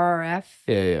the RRF.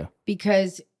 Yeah.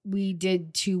 Because we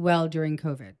did too well during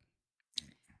COVID.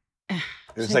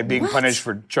 It's like being punished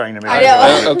for trying to make I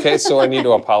know. Okay, so I need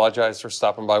to apologize for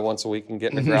stopping by once a week and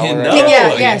getting a growler.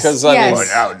 Yes. I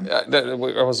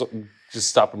was just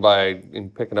stopping by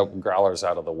and picking up growlers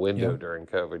out of the window during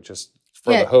COVID, just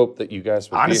for the hope that you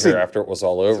guys would be here after it was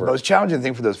all over. The most challenging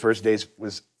thing for those first days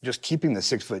was just keeping the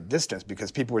 6-foot distance because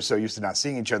people were so used to not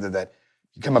seeing each other that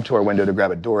you come up to our window to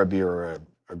grab a Dora beer or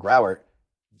a growler.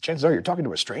 Chances are you're talking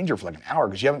to a stranger for like an hour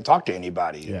because you haven't talked to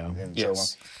anybody.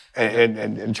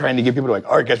 And trying to get people to like,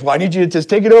 all right, guys, well, I need you to just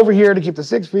take it over here to keep the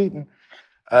 6 feet. And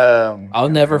I'll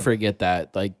never forget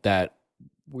that, like that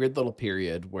weird little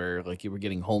period where like you were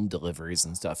getting home deliveries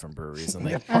and stuff from breweries, and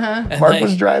like Mark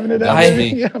was driving it out.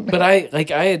 We had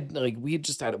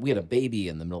a baby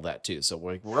in the middle of that too, so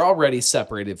we're already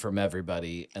separated from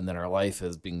everybody, and then our life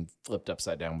is being flipped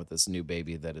upside down with this new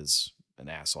baby that is an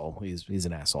asshole. He's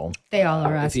an asshole. They all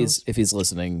are assholes. If he's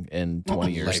listening in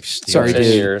 20 years. Sorry,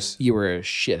 dude. You were a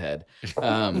shithead.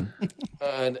 And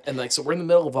like, so we're in the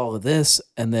middle of all of this,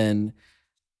 and then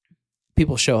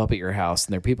people show up at your house,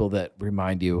 and they're people that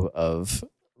remind you of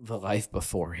the life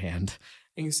beforehand.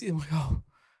 And you see them like, oh,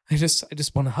 I just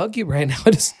want to hug you right now.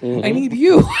 I need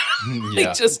you.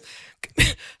 I just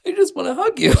want to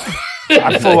hug you.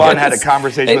 I full on had a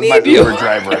conversation with my Uber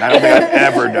driver, and I don't think I've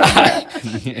ever done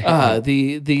that.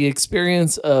 The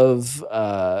experience of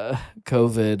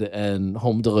COVID and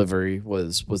home delivery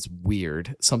was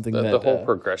weird. The whole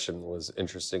progression was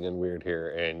interesting and weird here,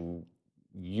 and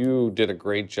you did a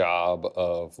great job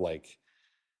of like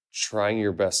trying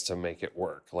your best to make it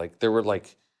work. Like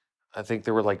I think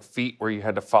there were feet where you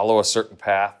had to follow a certain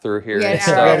path through here and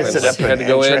stuff. You had to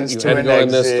go in. You had to go in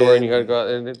this door, and you had to go out,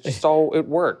 and it just it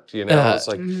worked. It's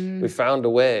like we found a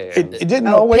way. It didn't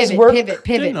always work.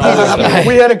 Pivot.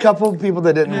 We had a couple of people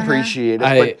that didn't appreciate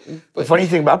it. But the funny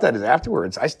thing about that is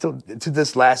afterwards, I still to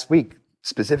this last week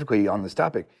specifically on this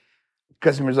topic,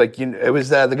 customers like it was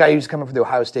the guy who used to come up for the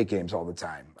Ohio State games all the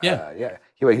time. Yeah.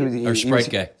 He Sprite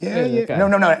guy. Yeah. No,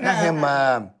 not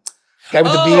him. Guy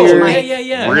with the Oh, beard.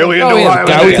 yeah. Really into Oh, yeah, wine.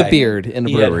 the guy with Yeah. the beard in the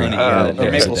He had brewery. honey, Yeah,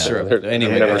 maple yeah. syrup.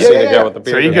 Anyway, I've never yeah. seen a guy with the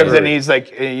beard. So he in comes the in, he's like,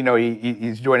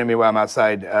 he's joining me while I'm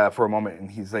outside for a moment, and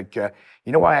he's like, you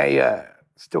know why I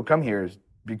still come here is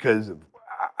because of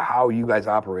how you guys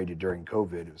operated during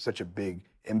COVID. It was such a big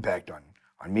impact on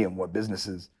me and what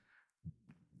businesses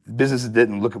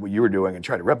didn't look at what you were doing and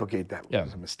try to replicate that. It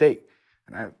was a mistake.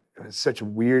 And it was such a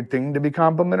weird thing to be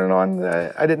complimented on.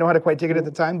 I didn't know how to quite take it at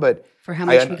the time, but For how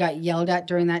much we got yelled at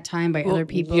during that time by other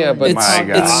people. Yeah, but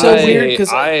it's so weird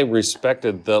because I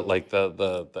respected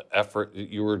the effort.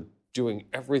 You were doing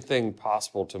everything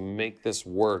possible to make this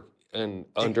work and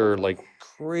under like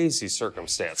crazy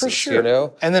circumstances. for sure, you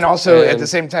know. And then also at And- the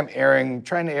same time,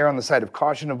 trying to err on the side of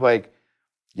caution of like,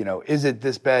 is it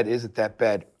this bad? Is it that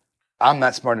bad? I'm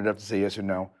not smart enough to say yes or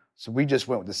no. So we just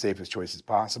went with the safest choices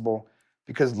possible,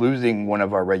 because losing one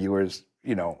of our regulars,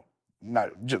 not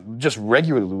just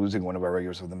regularly losing one of our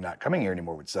regulars of them not coming here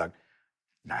anymore would suck.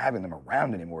 Not having them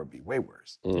around anymore would be way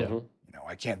worse. Mhm.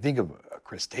 I can't think of a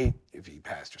Chris Tate if he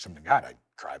passed or something. God, I'd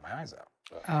cry my eyes out.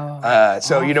 Oh.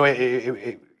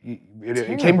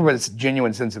 It came from a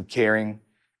genuine sense of caring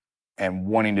and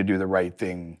wanting to do the right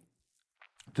thing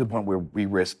to the point where we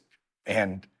risked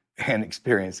and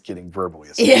experienced getting verbally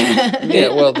assaulted. Yeah. Yeah,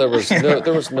 well, there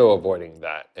was no avoiding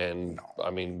that, and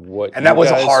I mean, what And you that was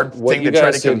a guys- hard what thing you to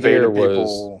try guys to did convey to here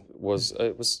people. It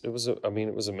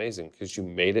was amazing because you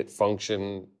made it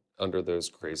function under those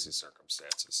crazy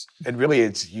circumstances. And really,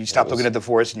 you stop looking at the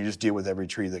forest and you just deal with every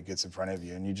tree that gets in front of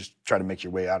you, and you just try to make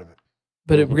your way out of it.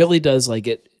 But it really does, like,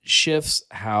 it shifts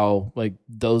how, like,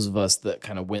 those of us that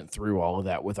kind of went through all of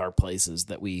that with our places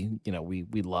that we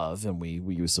love and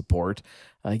we support,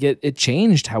 like, it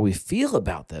changed how we feel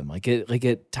about them. Like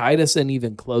it tied us in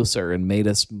even closer and made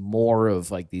us more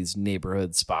of like these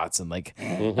neighborhood spots. And like,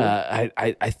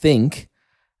 I think,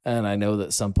 and I know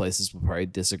that some places will probably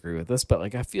disagree with this, but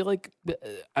like, I feel like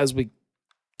as we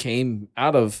came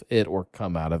out of it or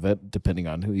come out of it, depending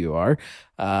on who you are,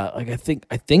 like, I think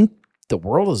the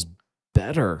world is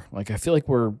better. Like, I feel like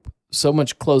we're so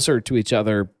much closer to each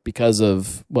other because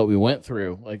of what we went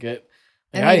through. Like it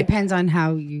depends on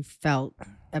how you felt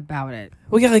about it.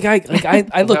 Well, yeah, I look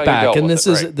How you back, dealt and with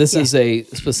this it, is right?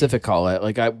 a specific call.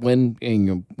 Like when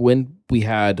we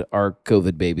had our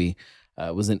COVID baby,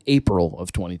 it was in April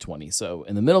of 2020. So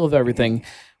in the middle of everything,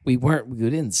 we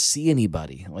didn't see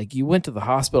anybody. Like, you went to the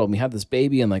hospital and we had this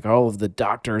baby, and like all of the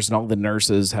doctors and all the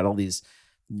nurses had all these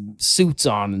suits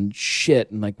on and shit,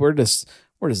 and like we're just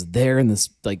there in this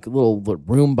like little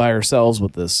room by ourselves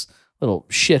with this little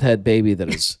shithead baby that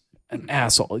is an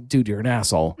asshole. Dude, you're an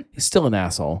asshole. He's still an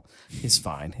asshole. He's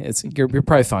fine. You're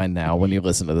probably fine now when you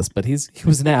listen to this, but he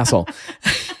was an asshole.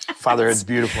 Fatherhood's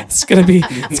beautiful. It's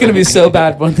gonna be so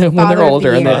bad when they're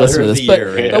older and they listen to this.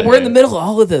 But we're in the middle of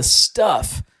all of this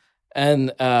stuff.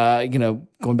 And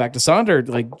going back to Sonder,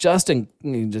 like Justin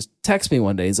just texted me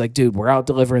one day. He's like, "Dude, we're out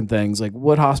delivering things. Like,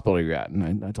 what hospital are you at?"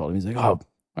 And I told him. He's like, "Oh,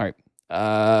 all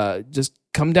right. Just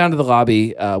come down to the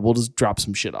lobby. We'll just drop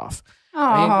some shit off."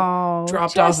 Oh,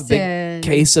 Dropped off a big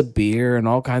case of beer and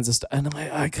all kinds of stuff. And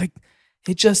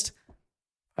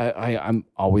I'm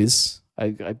always,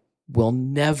 I will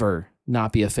never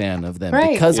not be a fan of them,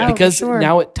 Right. because Oh, for sure.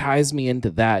 now it ties me into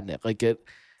that, and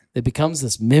it becomes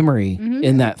this memory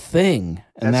in that thing.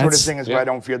 And That sort of that's thing is why I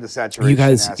don't feel the saturation. you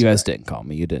guys aspect. didn't call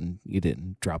me. You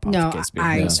didn't drop off No, the case of beer.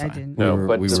 I That's fine. didn't. No, We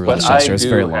but were but Chester. I It's do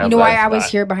very long. have You know why that- I was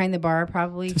that- here behind the bar,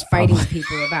 probably fighting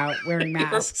people about wearing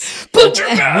masks. Put your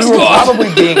mask You were on.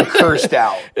 probably being cursed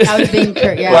out. I was being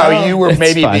yeah. Well, you were It's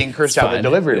maybe fine. being cursed It's out in the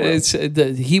fine. delivery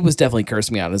room. He was definitely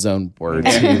cursing me out in his own words.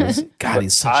 He's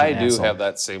such I an do asshole. have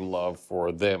that same love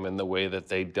for them and the way that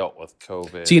they dealt with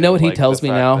COVID. So you know what and, he like, tells the me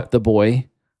fact now? that- The boy.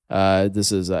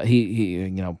 This is I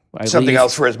Something leave.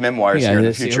 else for his memoirs here in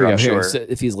the here future, we go. I'm Here, sure. so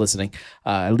if he's listening,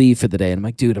 I leave for the day, and I'm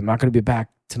like, dude, I'm not going to be back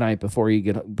tonight before you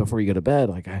go to bed.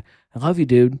 Like, I love you,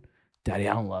 dude. Daddy,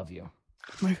 I don't love you.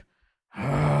 I'm like,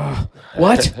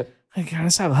 what? Like, can I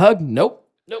just have a hug? Nope.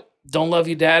 Don't love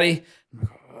you, Daddy. I'm like,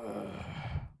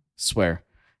 swear,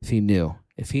 if he knew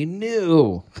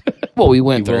what we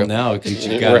went Well, through, now because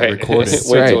you got it recorded.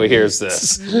 Wait right. till he hears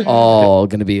this. all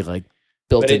going to be like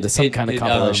built But into some kind of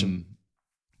compilation.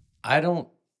 I don't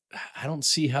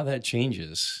see how that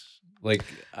changes. Like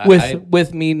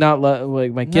with me not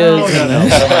like my kids. No.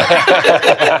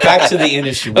 Back to the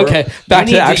industry. Okay, back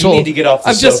to the actual. You need to get off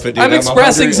the sofa, dude. I'm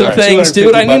expressing some things,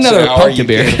 dude. I need another pumpkin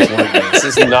beer. This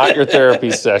is not your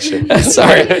therapy session.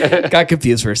 Sorry, got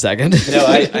confused for a second. No,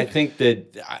 I think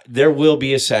that there will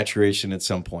be a saturation at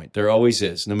some point. There always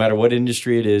is. No matter what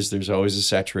industry it is, there's always a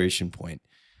saturation point.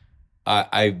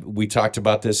 we talked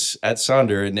about this at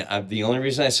Sonder, and the only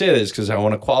reason I say this is because I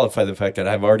want to qualify the fact that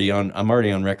I'm already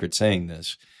on record saying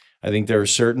this. I think there are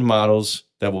certain models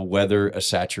that will weather a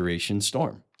saturation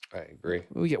storm. I agree.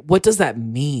 What does that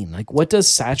mean? Like, what does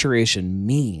saturation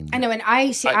mean? I know, and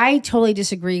I totally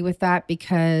disagree with that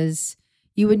because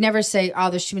you would never say, "Oh,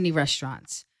 there's too many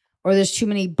restaurants." Or there's too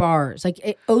many bars.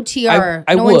 Like OTR,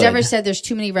 no one's ever said there's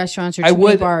too many restaurants or too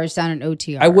many bars down in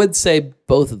OTR. I would say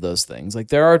both of those things. Like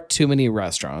there are too many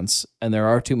restaurants and there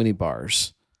are too many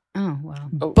bars. Oh,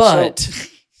 wow.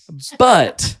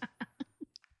 But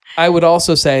I would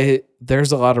also say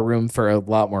there's a lot of room for a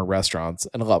lot more restaurants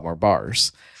and a lot more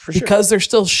bars. Because there's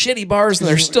still shitty bars and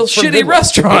there's still shitty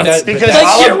restaurants. Because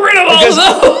get rid of all of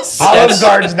those. Olive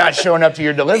Garden's not showing up to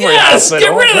your delivery. Yes, get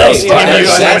rid of those.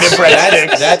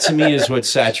 That to me is what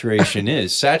saturation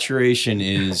is. Saturation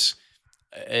is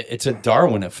it's a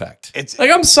Darwin effect. It's like,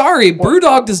 I'm sorry,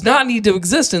 Brewdog does not need to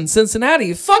exist in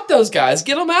Cincinnati. Fuck those guys.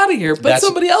 Get them out of here. Put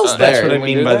somebody else there. That's what I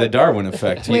mean by the Darwin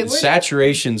effect.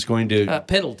 Saturation's going to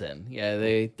Pendleton. Yeah,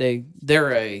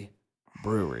 they're a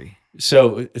brewery.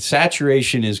 So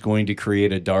saturation is going to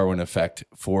create a Darwin effect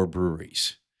for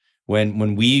breweries. When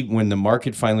the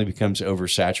market finally becomes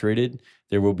oversaturated,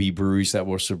 there will be breweries that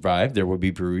will survive. There will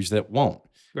be breweries that won't.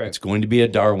 Right. It's going to be a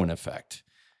Darwin effect.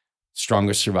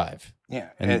 Strongest survive.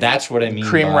 Yeah, and that's what I mean.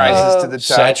 Cream rises to the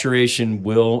top.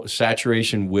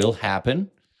 Saturation will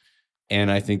happen, and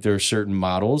I think there are certain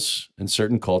models and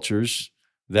certain cultures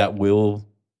that will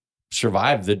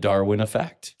survive the Darwin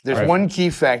effect. There's one key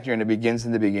factor, and it begins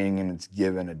in the beginning, and it's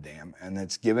giving a damn. And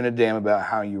it's giving a damn about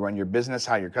how you run your business,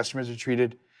 how your customers are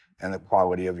treated, and the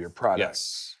quality of your product.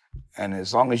 Yes. And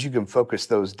as long as you can focus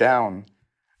those down,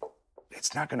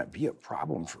 it's not going to be a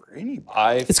problem for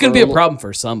anybody. It's going to be a problem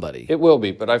for somebody. It will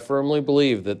be, but I firmly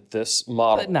believe that this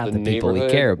model, but not the people we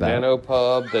neighborhood care about. nano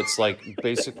pub, that's like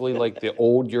basically like the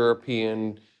old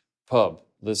European pub.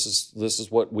 This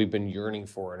is what we've been yearning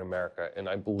for in America, and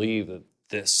I believe that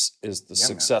this is the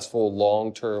successful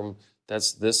long-term.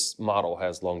 This model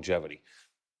has longevity.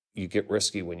 You get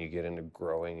risky when you get into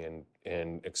growing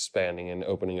and expanding and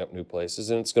opening up new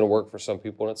places, and it's going to work for some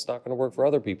people, and it's not going to work for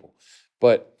other people.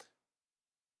 But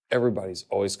everybody's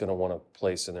always going to want a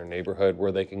place in their neighborhood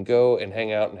where they can go and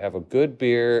hang out and have a good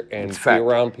beer and be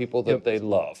around people that they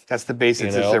love. That's the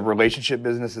basics. It's a relationship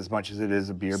business as much as it is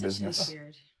a beer business.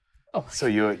 Oh, so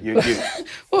you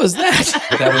what was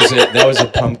that? That was a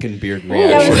pumpkin beard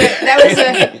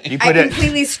reaction. I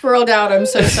completely scrolled out. I'm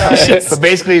so sorry. But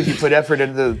basically, if you put effort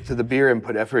into the beer and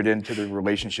put effort into the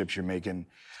relationships you're making,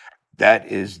 that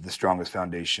is the strongest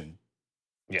foundation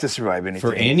to survive anything,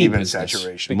 for any even business,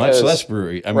 saturation. Much less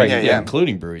brewery. I mean,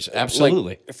 including breweries.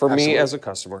 Absolutely. Like, for me as a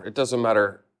customer, it doesn't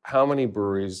matter how many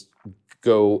breweries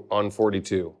go on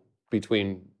 42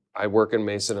 between. I work in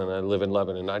Mason and I live in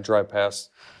Lebanon. I drive past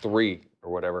 3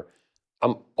 or whatever.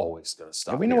 I'm always going to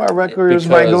stop. We know our records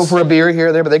might go for a beer here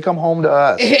or there, but they come home to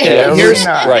us.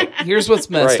 Here's what's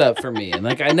messed up for me. And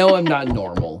like, I know I'm not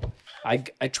normal. I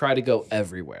try to go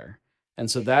everywhere.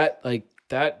 And so that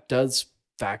does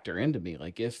factor into me.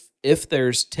 Like if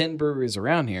there's 10 breweries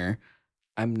around here,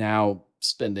 I'm now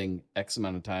spending X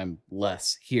amount of time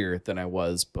less here than I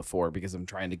was before because I'm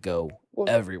trying to go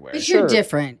everywhere. But you're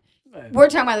different. We're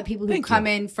talking about the people who come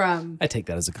in from. I take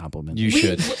that as a compliment. You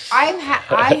should.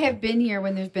 I have been here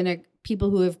when there's been people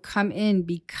who have come in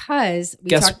because we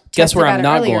guess where I'm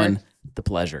not going? The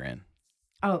Pleasure Inn.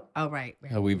 Oh, right.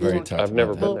 We've already talked. I've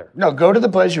never been there. No, go to the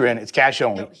Pleasure Inn. It's cash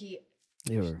only.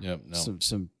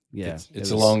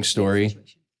 It's a long story.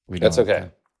 That's okay.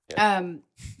 Yeah.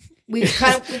 We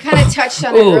kind of touched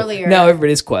on it earlier. Now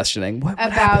everybody's questioning what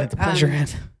happened about at the Pleasure Inn.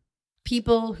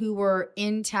 People who were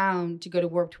in town to go to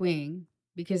Warped Wing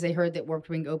because they heard that Warped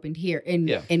Wing opened here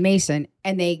in Mason,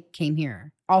 and they came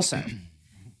here also.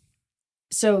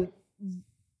 So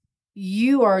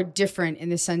you are different in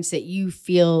the sense that you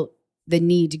feel the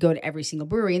need to go to every single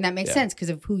brewery, and that makes sense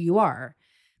because of who you are.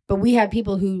 But we have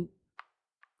people who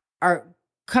are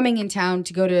coming in town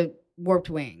to go to Warped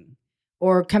Wing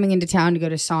or coming into town to go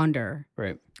to Sonder.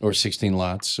 Right. Or 16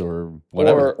 Lots or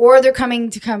whatever. Or they're coming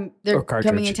in town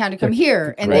to come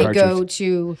here and they go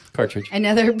to Cartridge.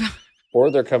 Another. Or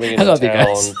they're coming into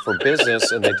town for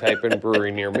business and they type in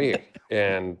brewery near me.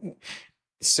 And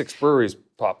 6 breweries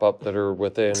pop up that are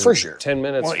within 10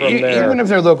 minutes from there. Even if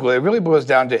they're local, it really boils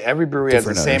down to every brewery has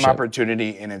the same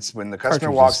opportunity, and it's when the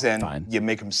customer walks in, you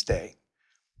make them stay.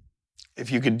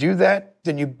 If you could do that,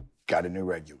 then you got a new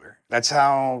regular. That's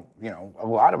how, a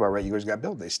lot of our regulars got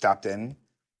built. They stopped in.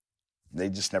 They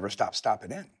just never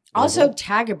stopping in. Also,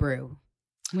 Tag-A-Brew.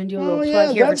 I'm going to do a little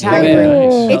plug here for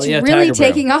Tag-A-Brew. It's really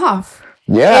taking off.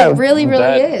 Yeah. It really, really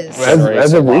That- is.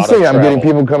 As of lot of recently, I'm getting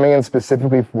travel. people coming in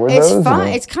specifically for It's those. fun.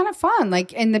 and- It's kind of fun.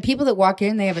 Like, and the people that walk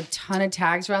in, they have a ton of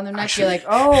tags around their neck. You're like,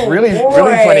 oh, Really, boy.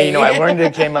 really funny. You know, I learned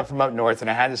it came up from up north, and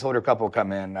I had this older couple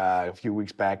come in a few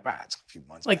weeks back. It's a few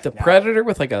months. Like the back now. Predator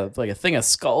with like a thing of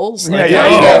skulls. Yeah, Like, yeah, oh,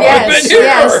 yeah. I've Yes, been here.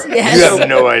 yes, yes. You have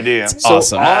no idea.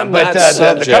 Awesome. On But that the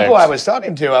couple subject- I was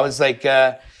talking to, I was like,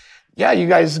 yeah, you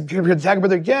guys give your Tag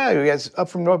Brew? Yeah, you guys up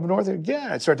from north?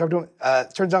 Yeah. I started talking to them.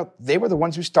 Turns out they were the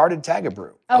ones who started Tag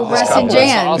Brew. Oh, Russ and That's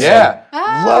Jan. awesome. Yeah.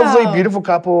 Oh. Lovely, beautiful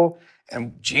couple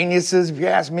and geniuses, if you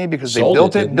ask me, because they Sold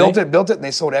built it, it, didn't built it, and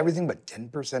they sold everything but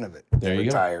 10% of it. There They you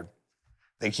go. retired.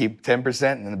 They keep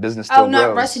 10% and the business still Oh, not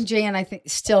grows. Russ and Jan, I think,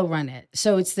 still run it.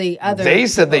 So it's the other. They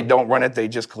said they don't run it. They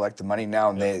just collect the money now,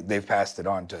 and they've passed it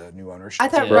on to new ownership. I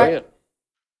thought Brilliant.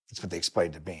 That's what they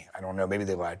explained to me. I don't know. Maybe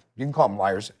they lied. You can call them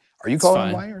liars. Are you calling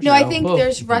them fine. liars? No, I think Whoa.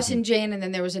 there's Russ and Jan, and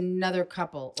then there was another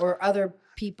couple or other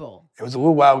people. It was a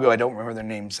little while ago. I don't remember their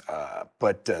names,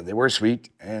 but they were sweet.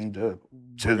 And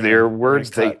to their words,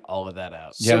 We're gonna they cut all of that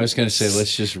out. Yeah, I was going to say,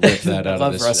 let's just rip that out of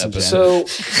love this Russ and Jen. episode.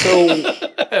 So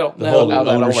I don't The know whole how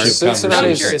that'll ownership work.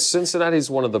 conversation. Cincinnati's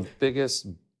one of the biggest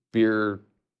beer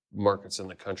markets in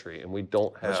the country, and we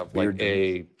don't have beer like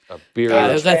a beer.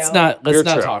 Let's trail. not Beer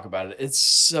trail. talk about it. It's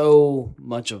so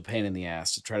much of a pain in the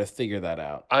ass to try to figure that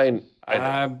out.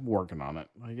 I'm working on it.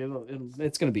 Like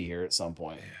it's going to be here at some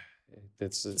point.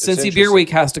 it's Cincy Beer interesting. Week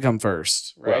has to come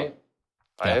first, Well, right?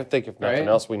 I think if nothing Right?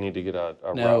 else, we need to get a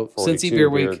No, Route 42 Cincy Beer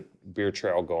Week. beer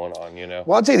trail going on. You know,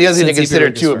 Well, I'll tell you the other thing to Cincy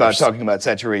consider Brewcast too about first. talking about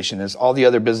saturation is all the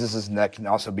other businesses that can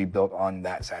also be built on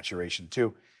that saturation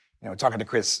too. You know, talking to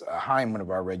Chris Heim, one of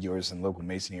our regulars and local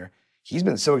Mason here, he's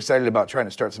been so excited about trying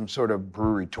to start some sort of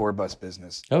brewery tour bus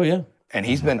business, Oh, yeah. and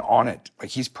he's been on it. Like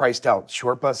he's priced out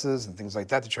short buses and things like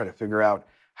that to try to figure out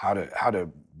how to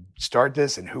start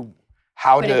this and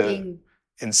how But it to being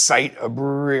incite a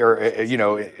brewery or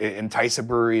entice a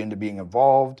brewery into being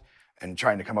involved and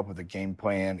trying to come up with a game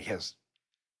plan. He has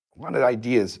a lot of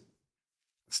ideas.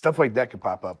 Stuff like that could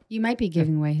pop up. You might be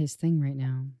giving away his thing right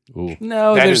now. Ooh.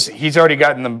 No, He's already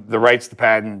gotten the rights to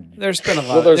patent. there's been a lot.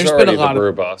 well, there's been already a lot the brew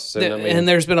of bus, and I mean, and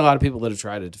there's been a lot of people that have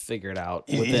tried to figure it out.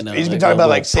 He's within been talking about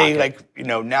like say like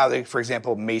now that for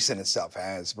example Mason itself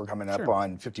we're coming up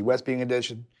on 50 West being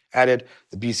added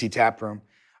the BC tap room.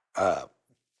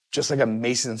 Just like a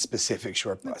Mason specific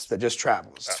short bus that just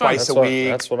travels twice a week.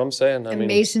 That's what I'm saying. I A mean,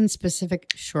 Mason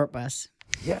specific short bus.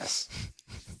 Yes.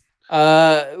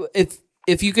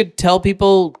 If you could tell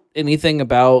people anything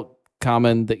about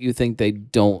Common that you think they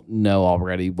don't know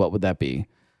already, what would that be?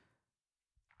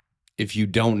 If you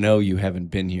don't know, you haven't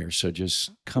been here, so just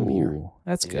come here. Ooh,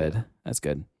 that's good. That's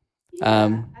good. I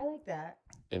like that.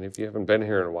 and if you haven't been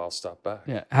here in a while, stop by.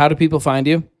 Yeah. How do people find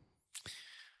you?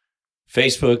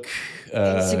 Facebook,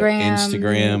 Instagram.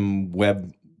 Instagram,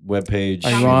 webpage. Are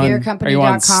you Common on? Are you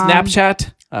on Beercompany.com.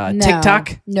 Snapchat? No.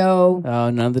 TikTok? No. Oh,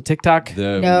 none of the TikTok.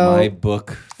 The No. My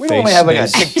Book. We don't only have like a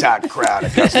Facebook. TikTok crowd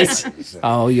of customers.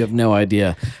 Oh, you have no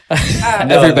idea. No,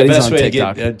 Everybody's the best on way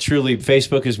TikTok. to get truly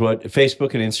Facebook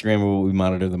and Instagram are what we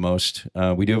monitor the most.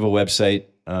 We do have a website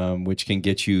which can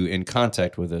get you in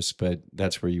contact with us, but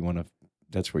that's where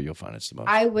you'll find us the most.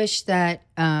 I wish that,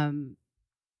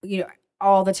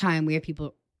 all the time we have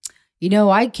people,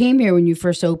 I came here when you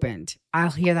first opened. I'll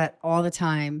hear that all the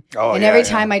time. Oh, and yeah, every yeah.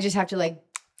 time I just have to like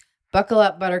buckle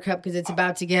up, Buttercup, because it's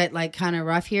about to get like kind of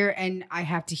rough here. And I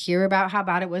have to hear about how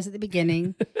bad it was at the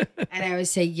beginning. And I always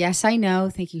say, yes, I know.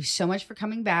 Thank you so much for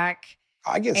coming back.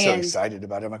 I get so And- excited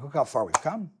about it. I'm like, look how far we've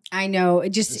come. I know.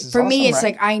 It This just, is for me, awesome, it's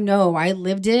right? like, I know I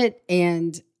lived it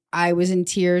and I was in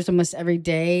tears almost every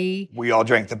day. We all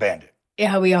drank the Bandit.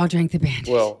 Yeah, we all drank the Bandit.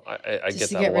 Well, I Just get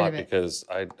to that get a rid lot of it. because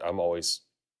I'm always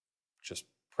just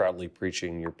proudly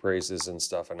preaching your praises and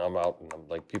stuff. And I'm out and I'm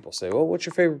like, people say, well, what's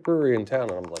your favorite brewery in town?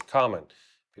 And I'm like, Common.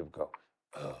 People go,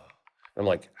 oh. I'm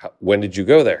like, when did you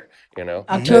go there?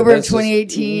 October of That's just-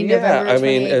 2018, Yeah, November I of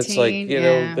mean, it's like, 2018,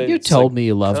 yeah. yeah. You it's told like, me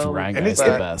you loved come Rangai and it's-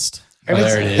 the best. And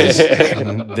there it it's-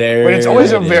 is. There But it's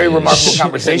always a it very is. remarkable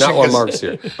conversation. Not when 'cause, Mark's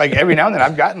here. Like every now and then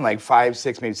I've gotten like 5,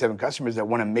 6, maybe 7 customers that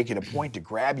want to make it a point to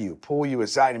grab you, pull you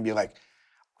aside and be like,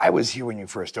 I was here when you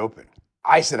first opened.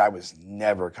 I said I was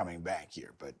never coming back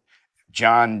here. But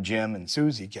John, Jim, and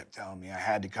Susie kept telling me I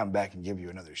had to come back and give you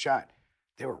another shot.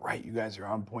 They were right. You guys are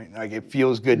on point. Like it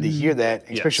feels good to hear that.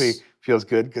 Especially Yes. feels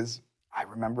good because I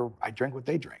remember I drank what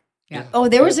they drank. Yeah. Oh,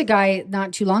 there was a guy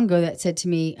not too long ago that said to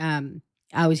me,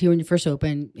 I was here when you first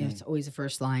opened. It's always the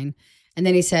first line. And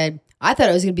then he said, I thought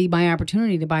it was going to be my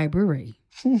opportunity to buy a brewery.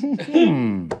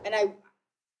 And I,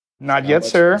 Not yet,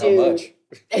 sir. dude.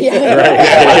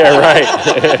 Yeah,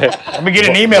 right. Let me get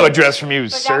an email address from you,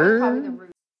 sir.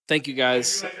 Thank you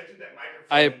guys.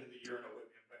 I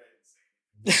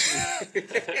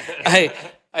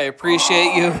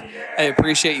appreciate you. I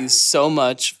appreciate you so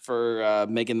much for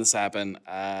making this happen.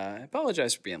 I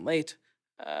apologize for being late.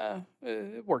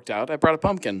 It worked out. I brought a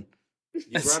pumpkin.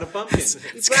 You brought a pumpkin. You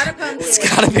brought a pumpkin. It's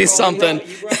got to be something.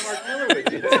 You brought Mark Miller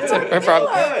with you. I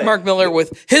brought Mark Miller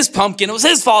with his pumpkin. It was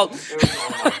his fault.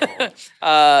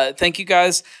 Thank you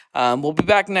guys. We'll be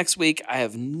back next week. I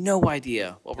have no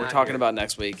idea what we're talking about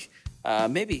next week.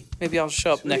 Maybe I'll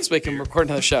show up next week and record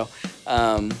another show.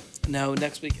 No,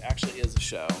 next week actually is a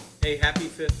show. Hey, happy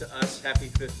 5th to us. Happy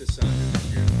 5th to Sandra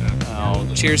this year. Oh,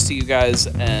 cheers to you guys,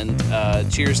 and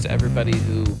cheers to everybody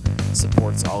who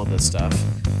supports all of this stuff.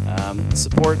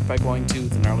 Support by going to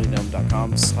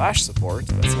thenarlygnome.com/support.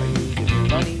 That's how you give me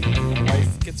money and my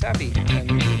wife gets happy.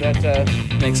 And that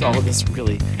makes all of this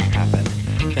really happen.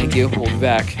 Thank you. We'll be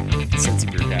back. Cincy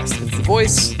Brewcast. It's the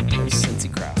voice of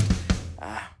Cincy Craft.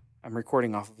 I'm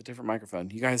recording off of a different microphone.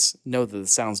 You guys know that it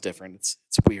sounds different. It's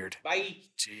weird. Bye.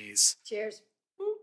 Jeez. Cheers.